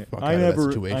can't get the Yeah. fuck out of that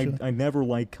situation. I never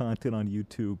like content on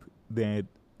YouTube that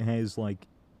has like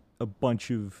a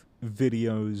bunch of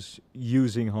videos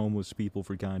using homeless people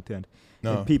for content.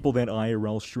 No. And people that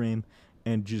IRL stream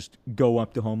and just go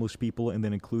up to homeless people and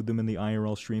then include them in the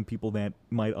IRL stream, people that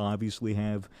might obviously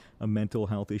have a mental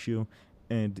health issue,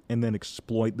 and then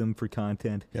exploit them for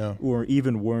content. Yeah. Or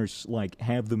even worse, like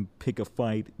have them pick a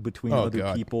fight between Oh, other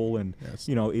God. people, and Yes.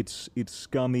 it's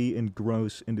scummy and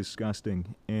gross and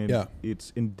disgusting, and Yeah.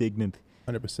 it's indignant.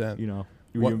 100%.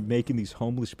 You're making these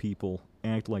homeless people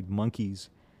act like monkeys,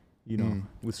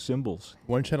 with symbols.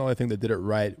 One channel I think that did it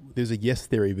right. There's a Yes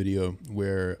Theory video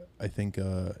where I think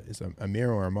it's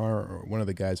Amir or Amar or one of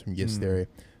the guys from Yes Theory,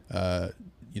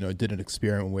 did an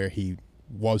experiment where he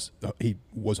was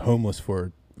homeless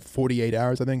for 48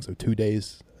 hours, I think, so 2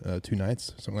 days, 2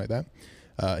 nights, something like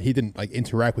that. He didn't like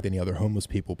interact with any other homeless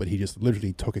people, but he just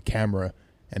literally took a camera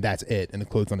and that's it, and the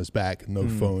clothes on his back, no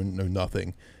phone, no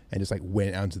nothing, and just like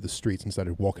went out into the streets and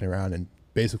started walking around and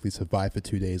basically survived for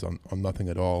 2 days on nothing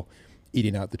at all,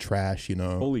 eating out the trash,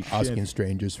 Holy asking shit.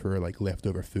 strangers for like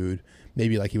leftover food.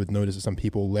 Maybe like he would notice that some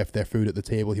people left their food at the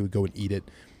table, he would go and eat it,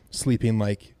 sleeping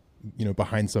like,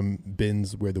 behind some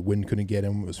bins where the wind couldn't get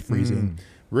him, it was freezing.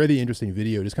 Really interesting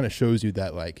video. Just kind of shows you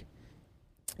that like,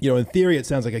 in theory it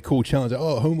sounds like a cool challenge.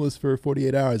 Oh, homeless for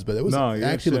 48 hours, but it was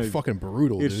actually fucking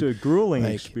brutal. It's dude. a grueling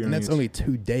Like, experience. and that's only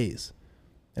 2 days.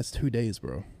 That's 2 days,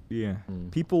 bro. Yeah.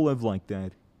 People live like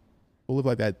that We'll live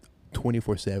like that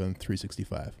 24/7,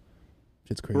 365.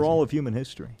 It's crazy. for all of human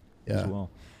history as Yeah. well.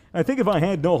 I think if I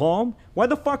had no home, why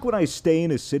the fuck would I stay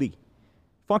in a city?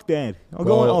 Fuck that.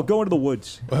 I'll go into the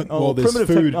woods. Well, there's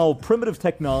food. I'll primitive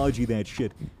technology that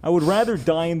shit. I would rather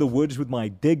die in the woods with my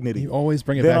dignity. You always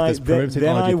bring it back to this primitive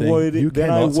technology thing. You Than I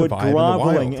cannot would survive in the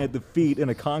groveling wild. at the feet in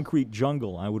a concrete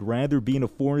jungle. I would rather be in a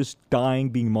forest dying,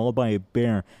 being mauled by a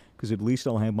bear, because at least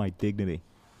I'll have my dignity.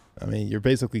 I mean, you're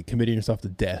basically committing yourself to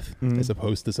death as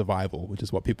opposed to survival, which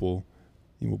is what people,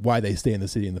 why they stay in the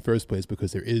city in the first place,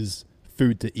 because there is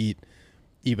food to eat,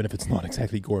 even if it's not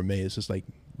exactly gourmet. It's just like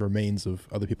remains of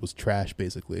other people's trash,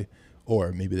 basically.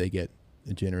 Or maybe they get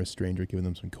a generous stranger giving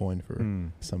them some coin for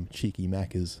some cheeky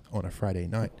Macca's on a Friday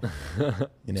night.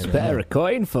 You never Spare know. a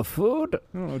coin for food.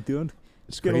 Oh, dude.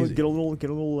 It's Get crazy.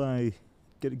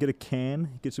 get a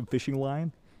can, get some fishing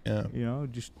line. Yeah.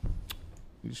 Just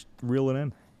reel it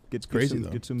in. Get crazy, some,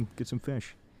 though. get some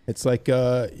fish. It's like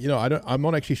I'm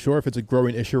not actually sure if it's a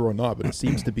growing issue or not, but it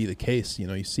seems to be the case.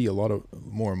 You see a lot of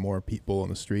more and more people on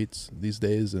the streets these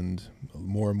days, and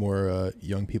more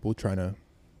young people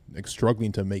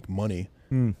struggling to make money.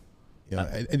 And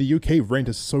the UK rent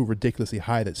is so ridiculously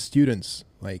high that students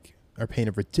like are paying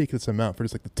a ridiculous amount for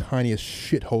just like the tiniest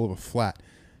shithole of a flat.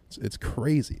 It's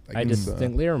crazy. Like, I it's,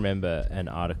 distinctly remember an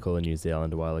article in New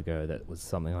Zealand a while ago that was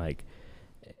something like,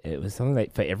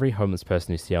 for every homeless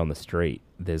person you see on the street,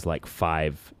 there's like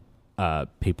 5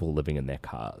 people living in their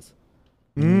cars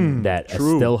that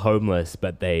true. are still homeless,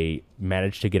 but they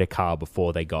managed to get a car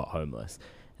before they got homeless.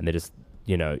 And they're just,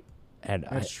 and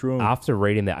That's true. After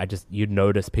reading that, you'd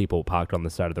notice people parked on the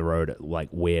side of the road at like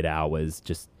weird hours,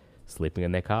 just sleeping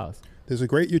in their cars. There's a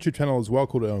great YouTube channel as well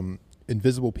called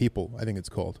Invisible People, I think it's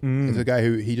called. It's a guy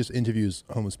who he just interviews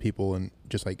homeless people and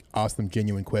just like asks them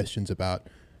genuine questions about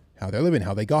how they're living,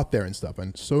 how they got there and stuff.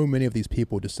 And so many of these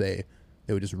people just say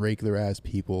they were just regular ass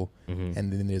people, and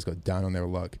then they just got down on their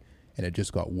luck, and it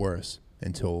just got worse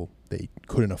until they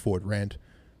couldn't afford rent.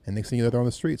 And next thing you know, they're on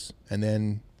the streets. And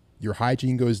then your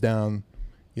hygiene goes down,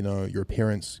 your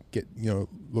appearance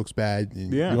looks bad,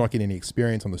 and you're not getting any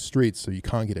experience on the streets, so you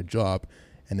can't get a job.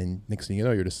 And then next thing you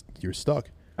know, you're stuck.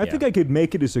 I think I could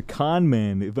make it as a con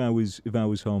man if I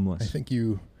was homeless. I think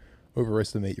you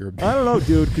overestimate your I don't know,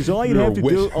 dude, because all you'd You're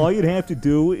have a to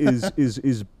do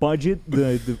is budget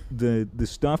the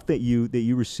stuff that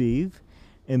you receive,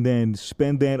 and then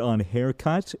spend that on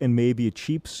haircuts and maybe a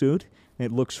cheap suit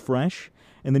that looks fresh,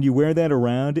 and then you wear that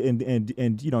around,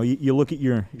 and you look at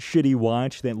your shitty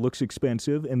watch that looks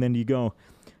expensive, and then you go,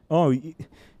 oh,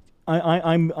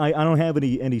 I don't have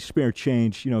any spare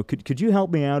change. Could you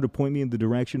help me out or point me in the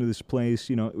direction of this place?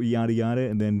 Yada yada,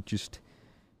 and then just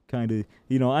kind of,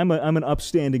 I'm an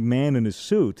upstanding man in a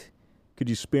suit. Could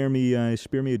you spare me $1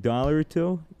 or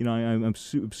 $2?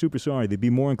 I'm super sorry. They'd be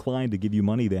more inclined to give you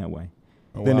money that way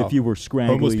than if you were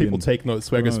scraggly. Homeless people and take notes.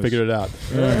 Swaggers gross. figured it out.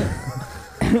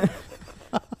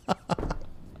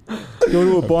 Go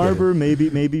to a barber,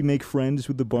 maybe make friends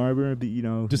with the barber. But,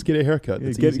 Just get a haircut.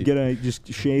 It's easy.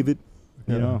 Just shave it.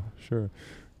 Sure.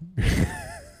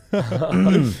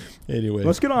 Anyway,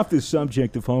 Let's get off this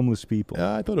subject of homeless people.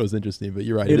 I thought it was interesting, but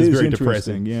you're right. It is is very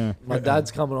interesting. depressing. Yeah. My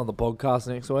dad's coming on the podcast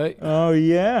next week. Oh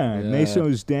yeah, Yeah.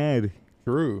 Meso's dad.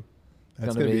 True.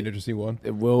 That's gonna gonna be be- an interesting one.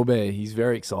 It will be. He's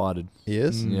very excited. He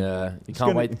is Yeah, he It's can't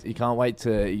gonna- wait. He can't wait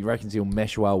to. He reckons he'll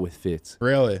mesh well with Fitz.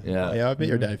 really. Yeah. yeah. I've met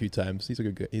your dad a few times. He's a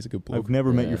good. He's a good bloke. I've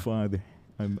never met Yeah. your father.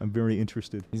 I'm very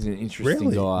interested. He's an interesting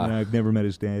Really? guy. And I've never met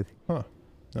his dad. No,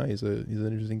 he's an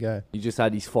interesting guy. He just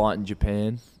had his fight in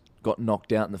Japan. Got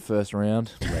knocked out in the first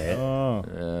round. Oh.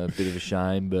 A bit of a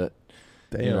shame, but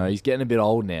Damn. you know he's getting a bit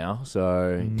old now, so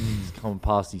Mm. he's coming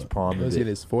past his prime a Was he in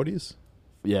bit. his 40s?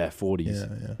 Yeah, 40s.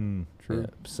 Yeah. Mm. True. Yeah,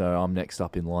 so I'm next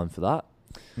up in line for that.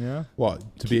 Yeah. What,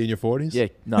 to be in your 40s? Yeah,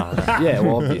 no, yeah,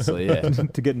 well, obviously, yeah.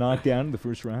 To get knocked down in the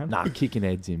first round. Nah, kicking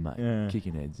heads in, mate. Yeah.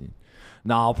 Kicking heads in.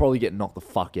 Nah, I'll probably get knocked the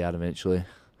fuck out eventually.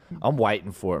 I'm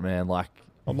waiting for it, man. Like,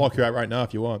 I'll knock you out right now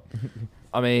if you want.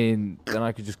 I mean, then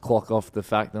I could just clock off the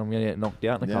fact that I'm going to get knocked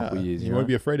out in a couple of years. You You won't know?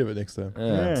 be afraid of it next time. Yeah.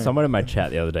 Yeah. Someone in my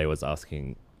chat the other day was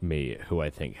asking me who I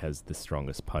think has the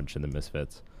strongest punch in the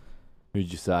Misfits.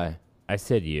 Who'd you say? I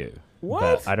said you.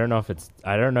 What? But I don't know if it's.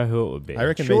 I don't know who it would be. I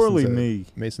reckon Surely Mason's me.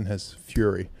 Mason has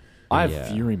fury. I have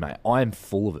Yeah. fury, mate. I am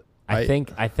full of it. I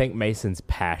think Mason's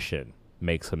passion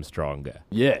makes him stronger.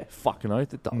 Yeah, fucking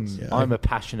oath it does. Yeah. I'm a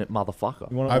passionate motherfucker.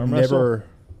 You want to I've never.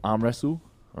 Arm wrestle?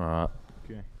 All right.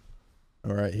 Okay.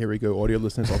 All right, here we go. Audio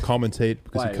listeners, I'll commentate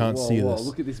because you can't see this.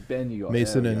 Look at this bend you got.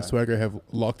 Mason There we and go. Swagger have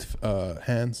locked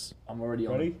hands. I'm already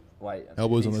on. Ready? Wait.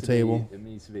 Elbows it on needs the to be- table. It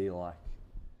needs to be like.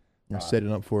 They're Alright,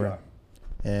 setting up for go. it.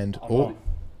 And I'm ready.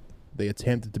 they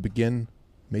attempted to begin.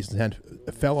 Mason's hand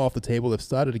fell off the table. They've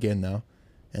started again now.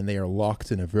 And they are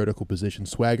locked in a vertical position.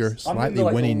 Swagger slightly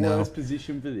winning now.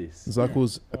 position for this.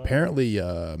 Zuckel's apparently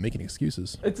making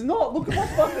excuses. It's not. Look at my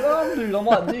fucking arm, dude. I'm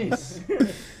like this.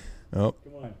 Oh,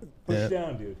 Come on. Push Yeah.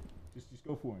 down, dude. Just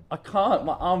go for it. I can't.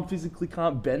 My arm physically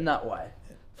can't bend that way.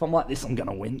 If I'm like this, I'm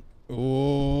gonna win.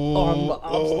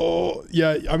 oh,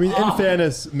 yeah. I mean, in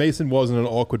fairness, Mason was in an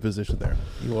awkward position there.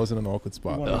 He was in an awkward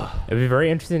spot. It'd be very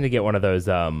interesting to get one of those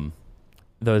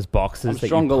boxes I'm that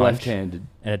stronger you punch, left-handed.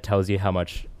 and it tells you how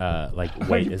much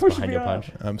weight You is pushed behind me your up.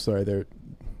 punch. I'm sorry, they're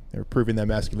proving their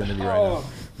masculinity right now.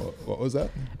 What was that?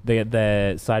 The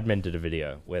Sidemen did a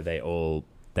video where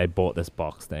they bought this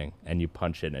box thing, and you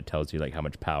punch it, and it tells you like how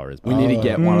much power is. We behind need it. to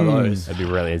get one of those. It'd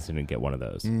be really interesting to get one of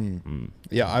those.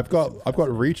 Yeah, I've got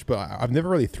reach, but I've never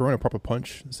really thrown a proper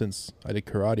punch since I did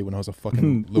karate when I was a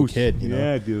fucking little kid. You know?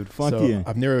 Yeah, dude. Fuck so yeah.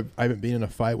 I haven't been in a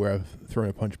fight where I've thrown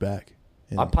a punch back.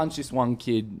 You I know? punched this one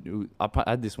kid. I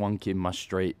had this one kid in my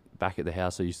street back at the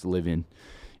house I used to live in.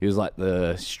 He was like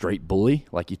the street bully,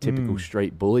 like your typical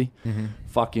street bully.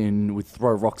 Fucking would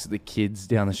throw rocks at the kids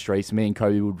down the streets. Me and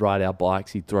Kobe would ride our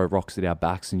bikes. He'd throw rocks at our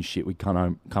backs and shit. We'd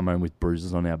come home with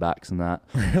bruises on our backs and that.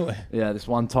 Really? Yeah, this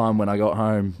one time when I got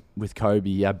home with Kobe,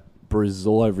 he had bruises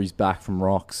all over his back from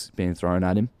rocks being thrown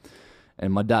at him.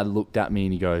 And my dad looked at me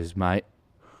and he goes, "Mate,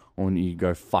 I want you to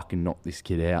go fucking knock this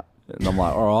kid out." And I'm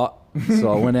like, "All right."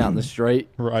 So I went out in the street,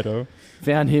 Righto.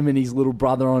 found him and his little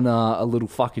brother on a little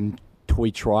fucking toy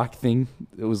trike thing.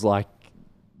 It was like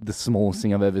the smallest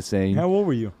thing I've ever seen. How old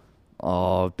were you?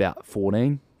 Oh, about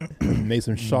 14.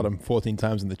 Mason shot him 14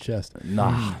 times in the chest.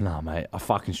 Nah, mate. I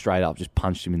fucking straight up just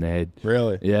punched him in the head.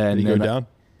 Really? Yeah, Did and he go then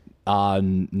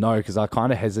down? No, because I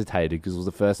kind of hesitated because it was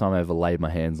the first time I ever laid my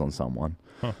hands on someone.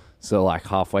 Huh. So like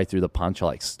halfway through the punch, I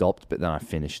like stopped, but then I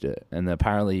finished it. And then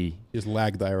apparently, Just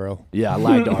lagged IRL. yeah, I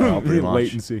laid IRL pretty much.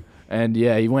 Latency. And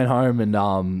yeah, he went home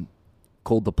and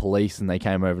called the police, and they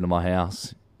came over to my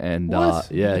house. And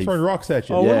yeah, He's throwing rocks at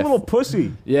you. Oh, Yeah. what a little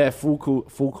pussy. yeah, full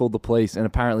called the police, and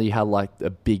apparently he had like a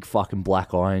big fucking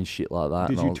black eye and shit like that.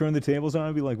 Did And you turn the tables on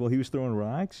and be like, well, he was throwing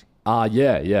rocks?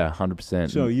 Yeah, 100%.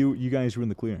 So you guys were in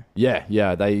the clear.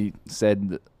 Yeah. They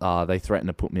said they threatened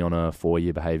to put me on a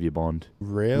 4-year behavior bond.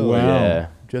 Really? Wow. Yeah,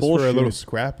 Just for a little Bullshit.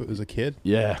 scrap as a kid?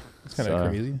 yeah. It's kind of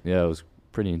crazy. Yeah, it was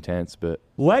pretty intense, but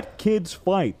Let kids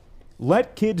fight.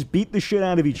 Let kids beat the shit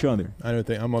out of each other.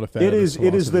 I'm not a fan It of is this the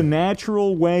philosophy.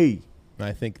 natural way.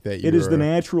 I think that It is the you're-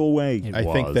 natural way. I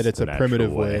think was that it's the a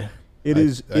primitive natural way. It I-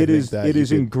 is I think that you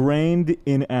could- ingrained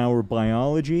in our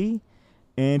biology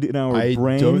and in our I don't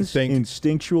brains think-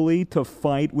 instinctually to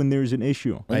fight when there's an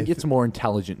issue. I think it's more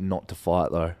intelligent not to fight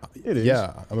though. It is.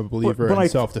 Yeah, I'm a believer but in I-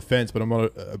 self-defense, but I'm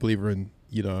not a believer in,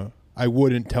 I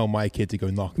wouldn't tell my kid to go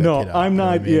knock that No, kid out. I'm you know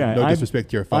what not. I mean? Yeah, No I'm- disrespect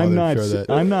to your father. I'm not. sure that,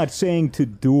 I'm not saying to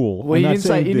duel. Well, I'm he not didn't say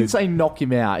saying he to- didn't say knock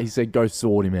him out. He said go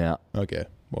sword him out. okay.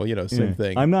 Well, same Yeah.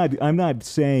 thing. I'm not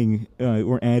saying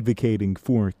or advocating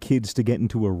for kids to get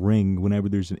into a ring whenever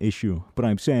there's an issue. But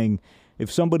I'm saying if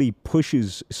somebody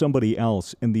pushes somebody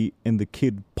else and the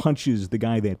kid punches the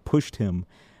guy that pushed him,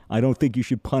 I don't think you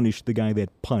should punish the guy that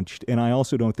punched, and I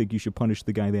also don't think you should punish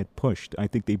the guy that pushed. I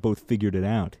think they both figured it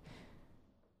out.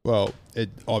 Well, it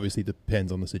obviously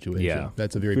depends on the situation. Yeah.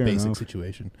 That's a very Fair basic enough.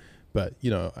 situation. But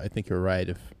I think you're right.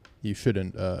 If you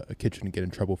shouldn't, a kid shouldn't get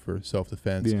in trouble for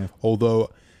self-defense. Yeah.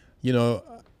 Although,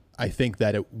 I think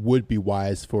that it would be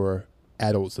wise for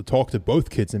adults to talk to both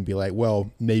kids and be like,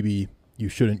 well, maybe you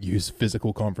shouldn't use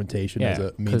physical confrontation as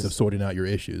a means of sorting out your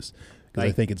issues. Because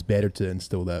I think it's better to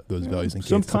instill those values in kids.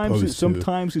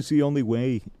 Sometimes it's the only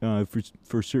way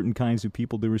for certain kinds of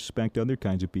people to respect other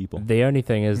kinds of people. The only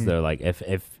thing is though, like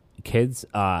if kids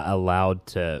are allowed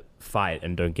to fight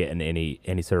and don't get in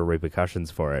any sort of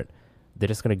repercussions for it, they're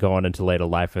just going to go on into later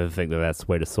life and think that that's the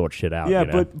way to sort shit out. Yeah,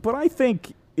 you know? but I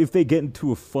think if they get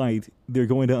into a fight, they're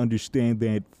going to understand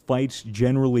that fights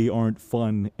generally aren't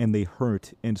fun and they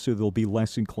hurt, and so they'll be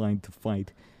less inclined to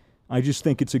fight. I just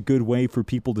think it's a good way for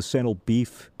people to settle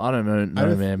beef. I don't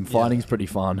know, man. Fighting's pretty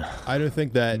fun. I don't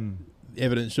think that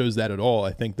evidence shows that at all.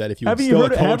 I think that if you Haven't instill a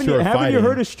culture of fighting... Haven't you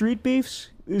heard of Street Beefs?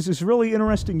 There's this really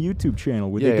interesting YouTube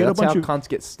channel where they get that's a bunch how of cunts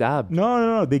get stabbed.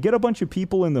 No. They get a bunch of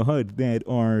people in the hood that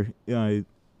are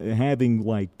having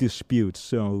like disputes.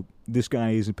 So this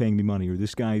guy isn't paying me money, or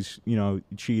this guy's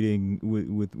cheating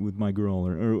with my girl,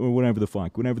 or whatever the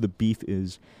fuck, whatever the beef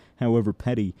is, however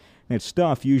petty. That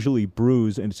stuff usually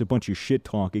brews, and it's a bunch of shit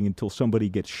talking until somebody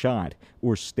gets shot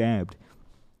or stabbed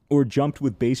or jumped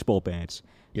with baseball bats.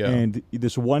 Yeah. And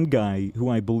this one guy, who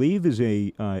I believe is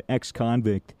a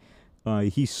ex-convict,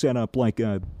 he set up like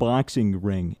a boxing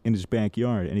ring in his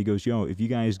backyard, and he goes, if you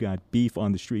guys got beef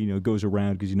on the street, goes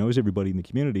around because he knows everybody in the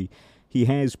community. He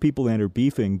has people that are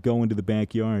beefing go into the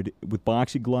backyard with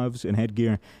boxing gloves and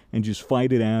headgear and just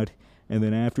fight it out. And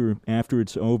then after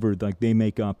it's over, like they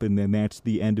make up, and then that's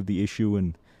the end of the issue,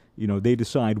 and they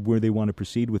decide where they want to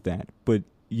proceed with that. But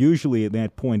usually at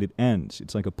that point it ends.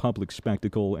 It's like a public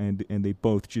spectacle, and they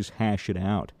both just hash it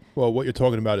out. Well, what you're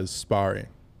talking about is sparring.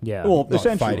 Yeah. Well, not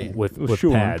essentially fighting. with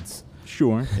sure. pads.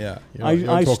 Sure. Yeah.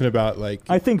 You're talking about like...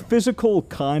 I think physical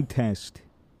contest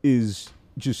is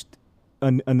just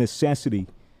a necessity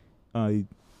in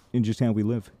just how we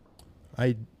live.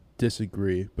 I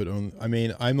disagree, but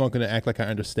I'm not going to act like I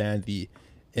understand the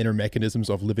inner mechanisms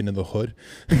of living in the hood.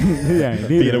 Yeah,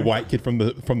 being a white kid from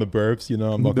the burbs,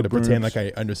 I'm not going to pretend burbs.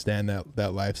 like I understand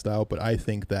that lifestyle. But I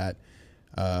think that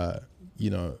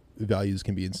values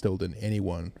can be instilled in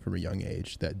anyone from a young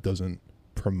age that doesn't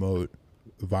promote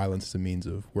violence as a means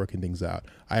of working things out.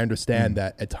 I understand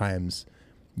that at times,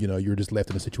 you're just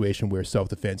left in a situation where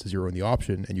self-defense is your only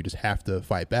option and you just have to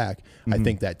fight back. I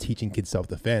think that teaching kids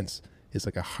self-defense is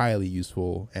like a highly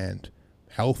useful and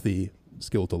healthy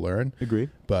skill to learn. Agree.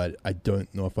 But I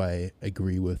don't know if I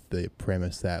agree with the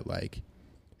premise that like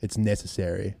it's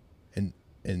necessary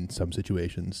in some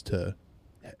situations to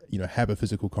have a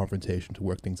physical confrontation to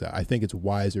work things out. I think it's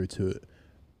wiser to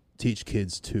teach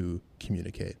kids to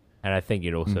communicate. And I think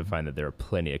you'd also find that there are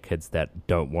plenty of kids that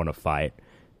don't want to fight.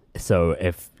 So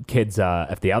if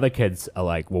the other kids are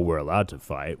like, well, we're allowed to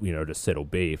fight, to settle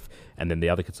beef, and then the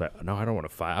other kids are like, no, I don't want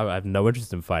to fight. I have no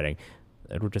interest in fighting.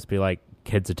 It would just be like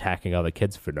kids attacking other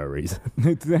kids for no reason.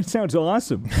 That sounds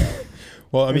awesome.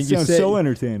 Well, I mean, it sounds so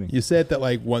entertaining. You said that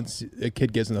like once a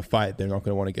kid gets in a fight, they're not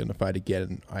going to want to get in a fight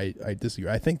again. And I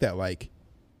disagree. I think that like,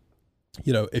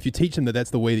 if you teach them that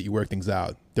that's the way that you work things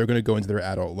out, they're going to go into their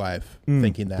adult life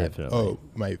thinking that, definitely.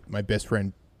 my best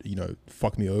friend,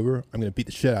 fucked me over. I'm going to beat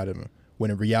the shit out of him. When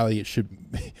in reality, it should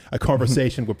a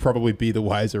conversation would probably be the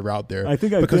wiser route there. I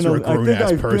think I've been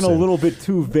a little bit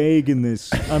too vague in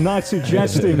this. I'm not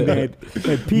suggesting that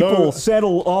people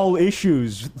settle all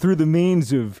issues through the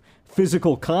means of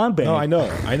physical combat. No, I know.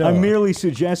 I'm merely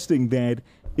suggesting that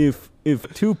if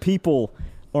two people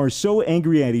are so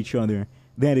angry at each other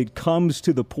that it comes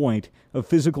to the point of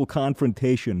physical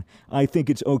confrontation, I think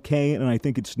it's okay, and I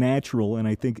think it's natural, and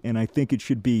I think it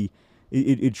should be.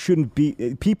 It shouldn't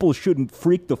be. People shouldn't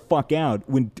freak the fuck out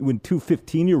when two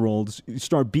 15-year-olds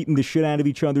start beating the shit out of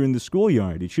each other in the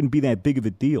schoolyard. It shouldn't be that big of a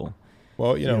deal.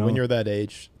 Well, when you're that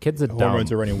age, kids are hormones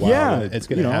dumb. are running wild. Yeah, and it's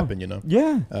going to happen.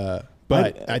 Yeah.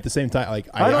 But at the same time, like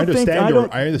I understand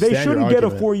they shouldn't your get a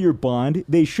argument. 4-year bond.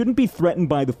 They shouldn't be threatened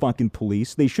by the fucking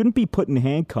police. They shouldn't be put in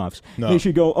handcuffs. No. They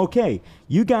should go, okay,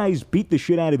 you guys beat the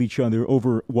shit out of each other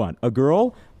over what? A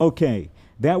girl? Okay,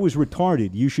 that was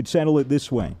retarded. You should settle it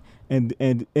this way. And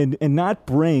not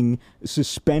bring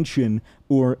suspension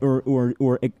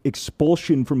or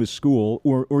expulsion from a school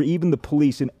or even the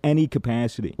police in any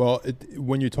capacity. Well,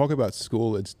 when you talk about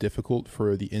school, it's difficult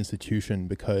for the institution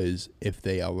because if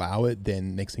they allow it,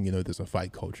 then next thing you know, there's a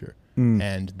fight culture,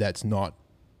 and that's not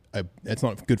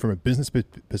good from a business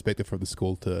perspective for the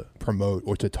school to promote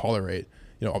or to tolerate.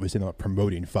 Obviously not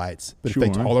promoting fights, but Sure.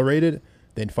 if they tolerate it,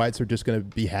 then fights are just going to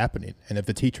be happening. And if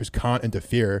the teachers can't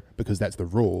interfere because that's the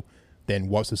rule, then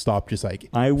what's to stop just like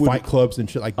I would- fight clubs and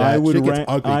shit like that? I would, Shit gets ra-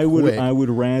 ugly I would, quick. I would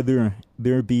rather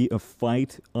there be a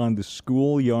fight on the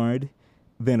schoolyard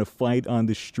than a fight on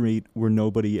the street where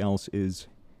nobody else is,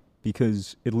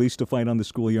 because at least a fight on the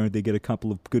schoolyard, they get a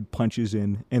couple of good punches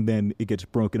in, and then it gets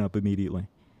broken up immediately.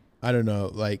 I don't know.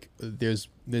 Like, there's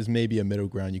maybe a middle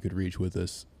ground you could reach with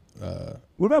this.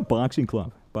 What about boxing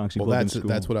club? Boxing Well, club in that's school.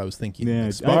 that's what I was thinking. Yeah,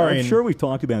 Like, sparring. I'm sure we've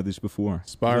talked about this before.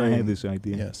 'Cause Sparring. I had this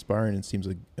idea. Yeah, sparring seems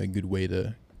like a good way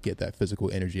to get that physical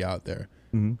energy out there.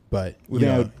 Mhm. But you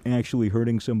Without know, actually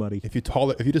hurting somebody. if you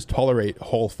just tolerate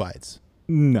hall fights,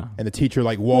 No. and the teacher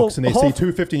like walks Well, and they hall see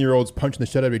two 15-year-olds punching the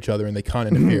shit out of each other and they can't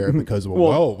interfere because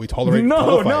Well, we tolerate no,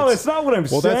 hall fights. no, that's not what I'm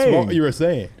Well, saying. that's what you were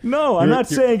saying. No, I'm You're-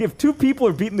 not you're- saying if two people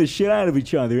are beating the shit out of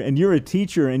each other and you're a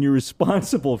teacher and you're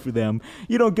responsible for them,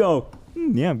 you don't go,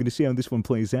 yeah, I'm going to see how this one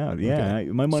plays out. Yeah, Okay.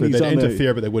 my So money's they'd on the...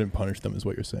 interfere, but they wouldn't punish them, is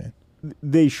what you're saying.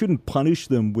 They shouldn't punish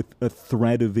them with a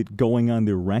threat of it going on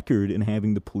their record and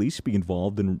having the police be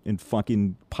involved and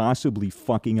fucking possibly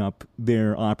fucking up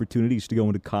their opportunities to go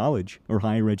into college or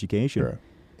higher education. Sure.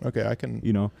 Okay, I can.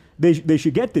 You know, they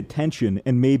should get detention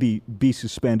and maybe be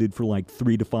suspended for like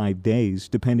 3 to 5 days,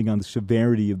 depending on the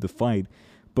severity of the fight.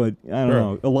 But I don't Sure.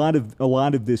 know. A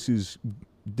lot of this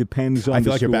depends on. I feel the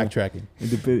like you're school.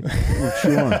 backtracking. Well,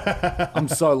 sure. I'm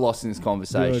so lost in this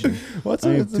conversation. Well, it's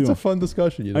I am it's too. a fun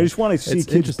discussion. You know? I just want to see It's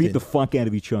kids interesting. beat the fuck out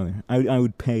of each other. I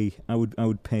would pay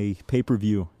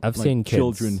pay-per-view. I've like seen kids-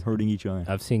 children hurting each other.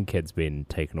 I've seen kids being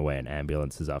taken away in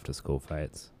ambulances after school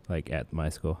fights, like at my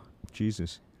school.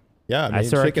 Jesus. Yeah, I mean,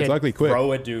 saw a shit gets kid ugly quick.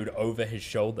 throw a dude over his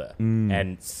shoulder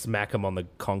and smack him on the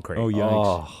concrete. Oh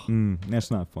yikes. Oh.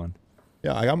 That's not fun.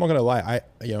 Yeah, I'm not gonna lie.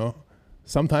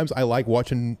 Sometimes I like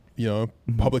watching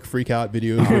public freak out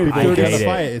videos where people I get in hate a it.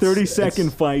 fight. It's- 30-second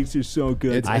it's- fights are so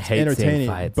good. It's, I it's hate seeing entertaining,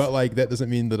 fights. but like that doesn't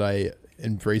mean that I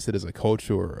embrace it as a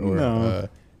culture or No.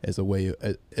 as a way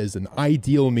as an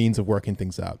ideal means of working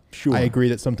things out. Sure. I agree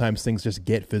that sometimes things just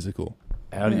get physical.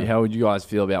 How would you guys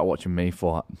feel about watching me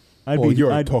fight?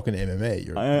 You're talking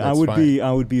MMA. I that's would fine. be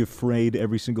I would be afraid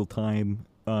every single time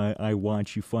I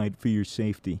watch you fight for your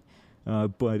safety,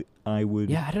 but I would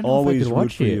Yeah, I don't know if I always could root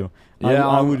watch for you. you. Yeah,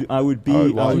 I would be. I would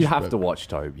Oh, watch, you have but- to watch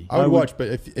Toby. I would I would- watch, but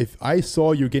if I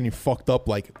saw you getting fucked up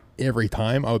like every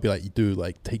time, I would be like, dude,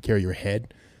 like take care of your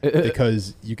head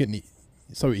because you can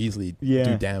so easily Yeah,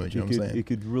 do damage. You know what I'm could, saying? It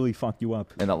could really fuck you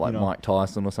up. End up like you know. Mike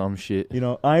Tyson or some shit. You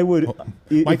know, I would.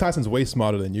 Mike Tyson's way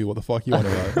smarter than you. What the fuck you want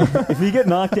about? If you get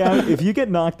knocked out,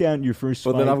 in your first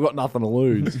But fight, then I've got nothing to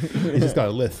lose. He's just got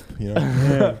a lisp, you know.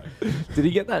 yeah. Did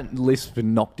he get that lisp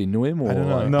and knocked into him? Or I don't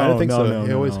know. like- No, I don't think no, so. no, he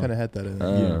no, always no. kind of had that in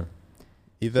Uh, there.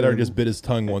 Either that or just bit his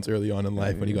tongue once early on in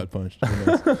life when he got punched. Who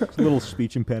knows? It's a little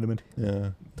speech impediment. Yeah.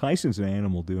 Tyson's an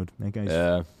animal, dude. That guy's.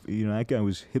 Yeah. That guy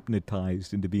was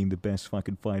hypnotized into being the best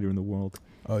fucking fighter in the world.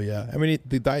 Oh yeah. I mean,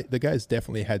 the guy's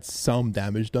definitely had some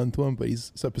damage done to him, but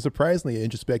he's surprisingly an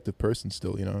introspective person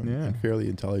still. You know, Yeah. and fairly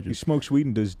He intelligent. smokes weed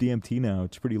and does DMT now.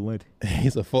 It's pretty lit.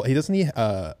 He's a full. He doesn't he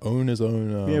own his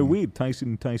own. Yeah, weed.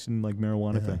 Tyson, like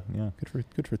marijuana Yeah. thing. Yeah.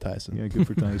 Good for Tyson. Yeah, good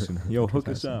for Tyson. Yo, Good for hook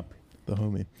us Tyson. up. The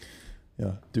homie.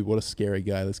 Yeah, dude, what a scary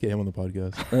guy. Let's get him on the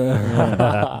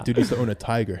podcast. Dude used to own a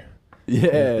tiger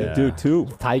Yeah. Dude, two.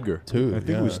 Tiger. too. I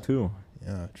think it was two.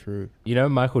 Yeah, true. You know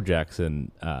Michael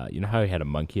Jackson, you know how he had a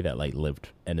monkey that like lived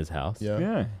in his house? Yeah.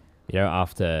 Yeah. You know,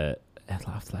 after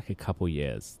like a couple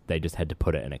years, they just had to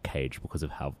put it in a cage because of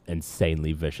how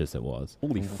insanely vicious it was.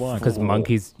 Holy fuck. Because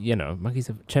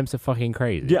chimps are fucking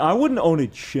crazy. Yeah, I wouldn't own a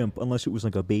chimp unless it was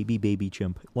like a baby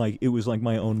chimp. Like it was like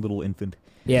my own little infant.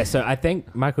 Yeah, so I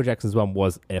think Michael Jackson's one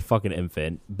was a fucking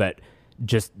infant, but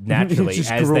just naturally,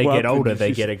 Just as grew they up get and older, it's they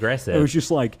just- get It aggressive. was just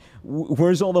like,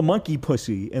 where's all the monkey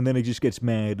pussy? And then it just gets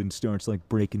mad and starts like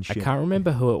breaking I shit. can't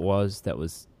remember who it was that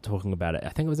was talking about it. I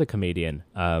think it was a comedian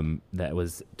that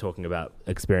was talking about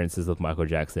experiences with Michael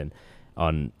Jackson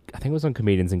I think it was on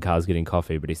Comedians in Cars Getting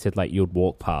Coffee, but he said like you'd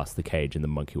walk past the cage and the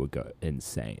monkey would go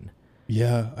insane.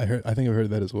 Yeah, I think I've heard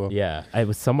that as well. Yeah, it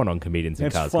was someone on Comedians in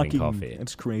That's Cars fucking. Getting Coffee.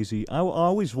 That's crazy. I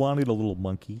always wanted a little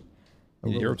monkey.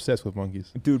 You're obsessed with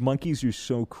monkeys. Dude, monkeys are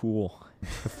so cool. I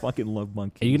fucking love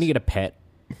monkeys. Are you gonna get a pet?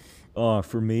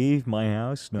 For me, my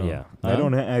house, no. Yeah. I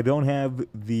No? I don't have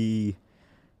the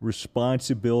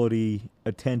responsibility,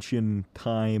 attention,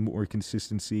 time, or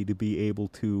consistency to be able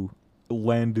to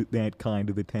lend that kind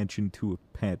of attention to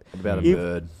a pet. What about a If-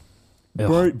 bird?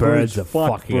 Ugh, birds are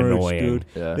fuck fucking birds, annoying. dude.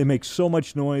 Yeah. They make so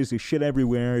much noise. They shit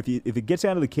everywhere. If it gets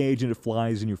out of the cage and it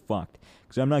flies, and you're fucked.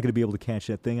 Because I'm not going to be able to catch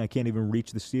that thing. I can't even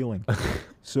reach the ceiling.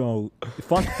 So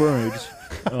fuck birds.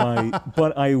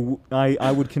 But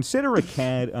I would consider a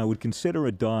cat. I would consider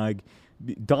a dog,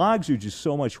 dogs are just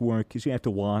so much work because you have to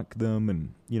walk them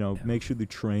and make sure they're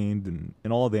trained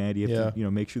and all that. You have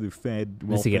to make sure they're fed.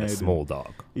 Unless you get a small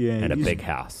dog and a big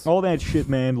house. All that shit,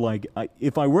 man. Like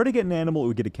if I were to get an animal, it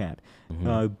would get a cat.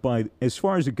 But as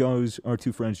far as it goes, our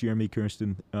two friends, Jeremy,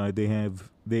 Kirsten, they have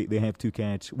 2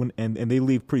 cats and they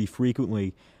leave pretty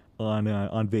frequently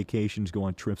on vacations, go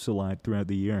on trips a lot throughout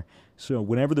the year. So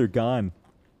whenever they're gone,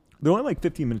 they're only like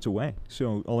 15 minutes away.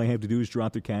 So all I have to do is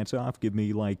drop their cats off, give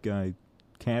me like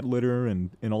cat litter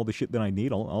and all the shit that I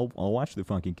need. I'll watch the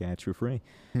fucking cats for free.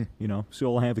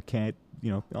 So I'll have a cat.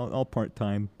 I'll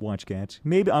part-time watch cats.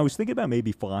 Maybe I was thinking about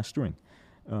maybe fostering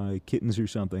kittens or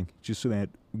something, just so that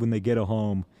when they get a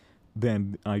home,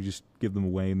 then I just give them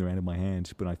away and they're out of my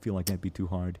hands. But I feel like that'd be too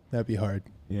hard. That'd be hard.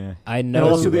 Yeah, I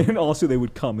know. And also they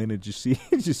would come in and just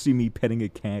see me petting a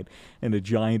cat and a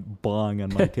giant bong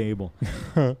on my table.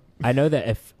 I know that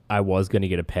if I was going to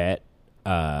get a pet,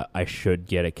 I should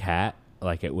get a cat.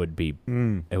 Like it would be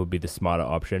the smarter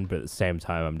option. But at the same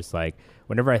time, I'm just like,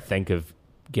 whenever I think of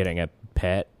getting a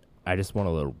pet, I just want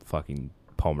a little fucking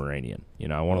Pomeranian.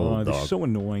 I want a little dog. They're so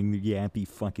annoying. The yappy,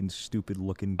 fucking, stupid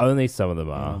looking. Only some of them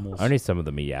are. Animals. Only some of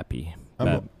them are yappy.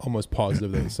 I'm almost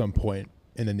positive that at some point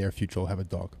in the near future I'll have a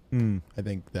dog. I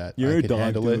think that You're I a could dog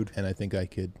handle dude. it, and I think I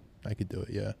could do it.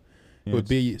 Yeah. It would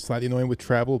be slightly annoying with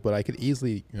travel, but I could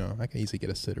easily, get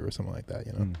a sitter or something like that.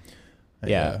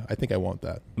 I think I want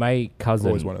that. My cousin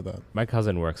I've always wanted that. My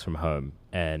cousin works from home,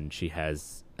 and she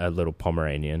has a little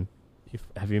Pomeranian.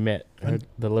 Have you met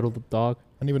the little dog?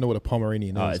 I don't even know what a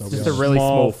Pomeranian is. It's I'll just be a honest. really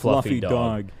small fluffy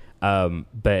dog.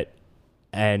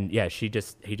 He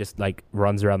just like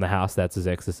runs around the house. That's his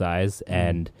exercise,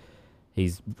 and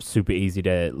he's super easy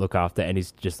to look after. And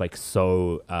he's just like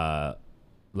so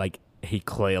he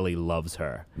clearly loves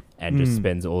her and just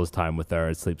spends all his time with her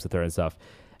and sleeps with her and stuff.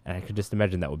 And I could just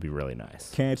imagine that would be really nice.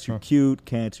 Cats are cute.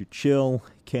 Cats are chill.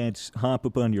 Cats hop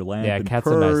up on your lap and cats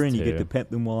are purr, nice and you too. get to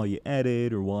pet them while you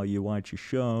edit or while you watch a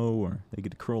show, or they get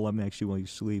to curl up next to you while you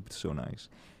sleep. It's so nice.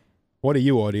 What are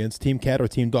you, audience? Team cat or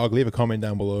team dog? Leave a comment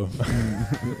down below.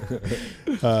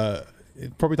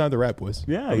 Probably time to wrap, boys.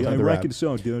 Yeah, Probably I time to wrap. reckon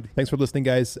so, dude. Thanks for listening,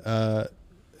 guys.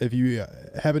 If you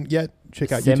haven't yet,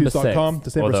 check out December youtube.com. 6th,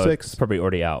 December although 6th. It's probably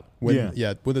already out. By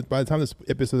the time this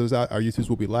episode is out, our YouTubes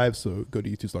will be live, so go to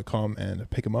youtube.com and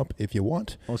pick them up if you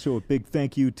want. Also, a big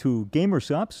thank you to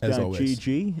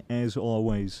gamersups.gg. As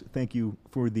always. Thank you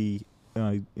for the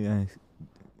I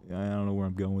don't know where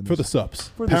I'm going with For this. the subs.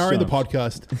 For the Powering the subs.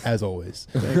 podcast, as always.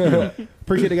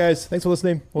 Appreciate it, guys. Thanks for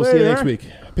listening. We'll see you next week.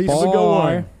 Peace. How's it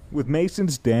going with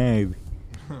Mason's dad?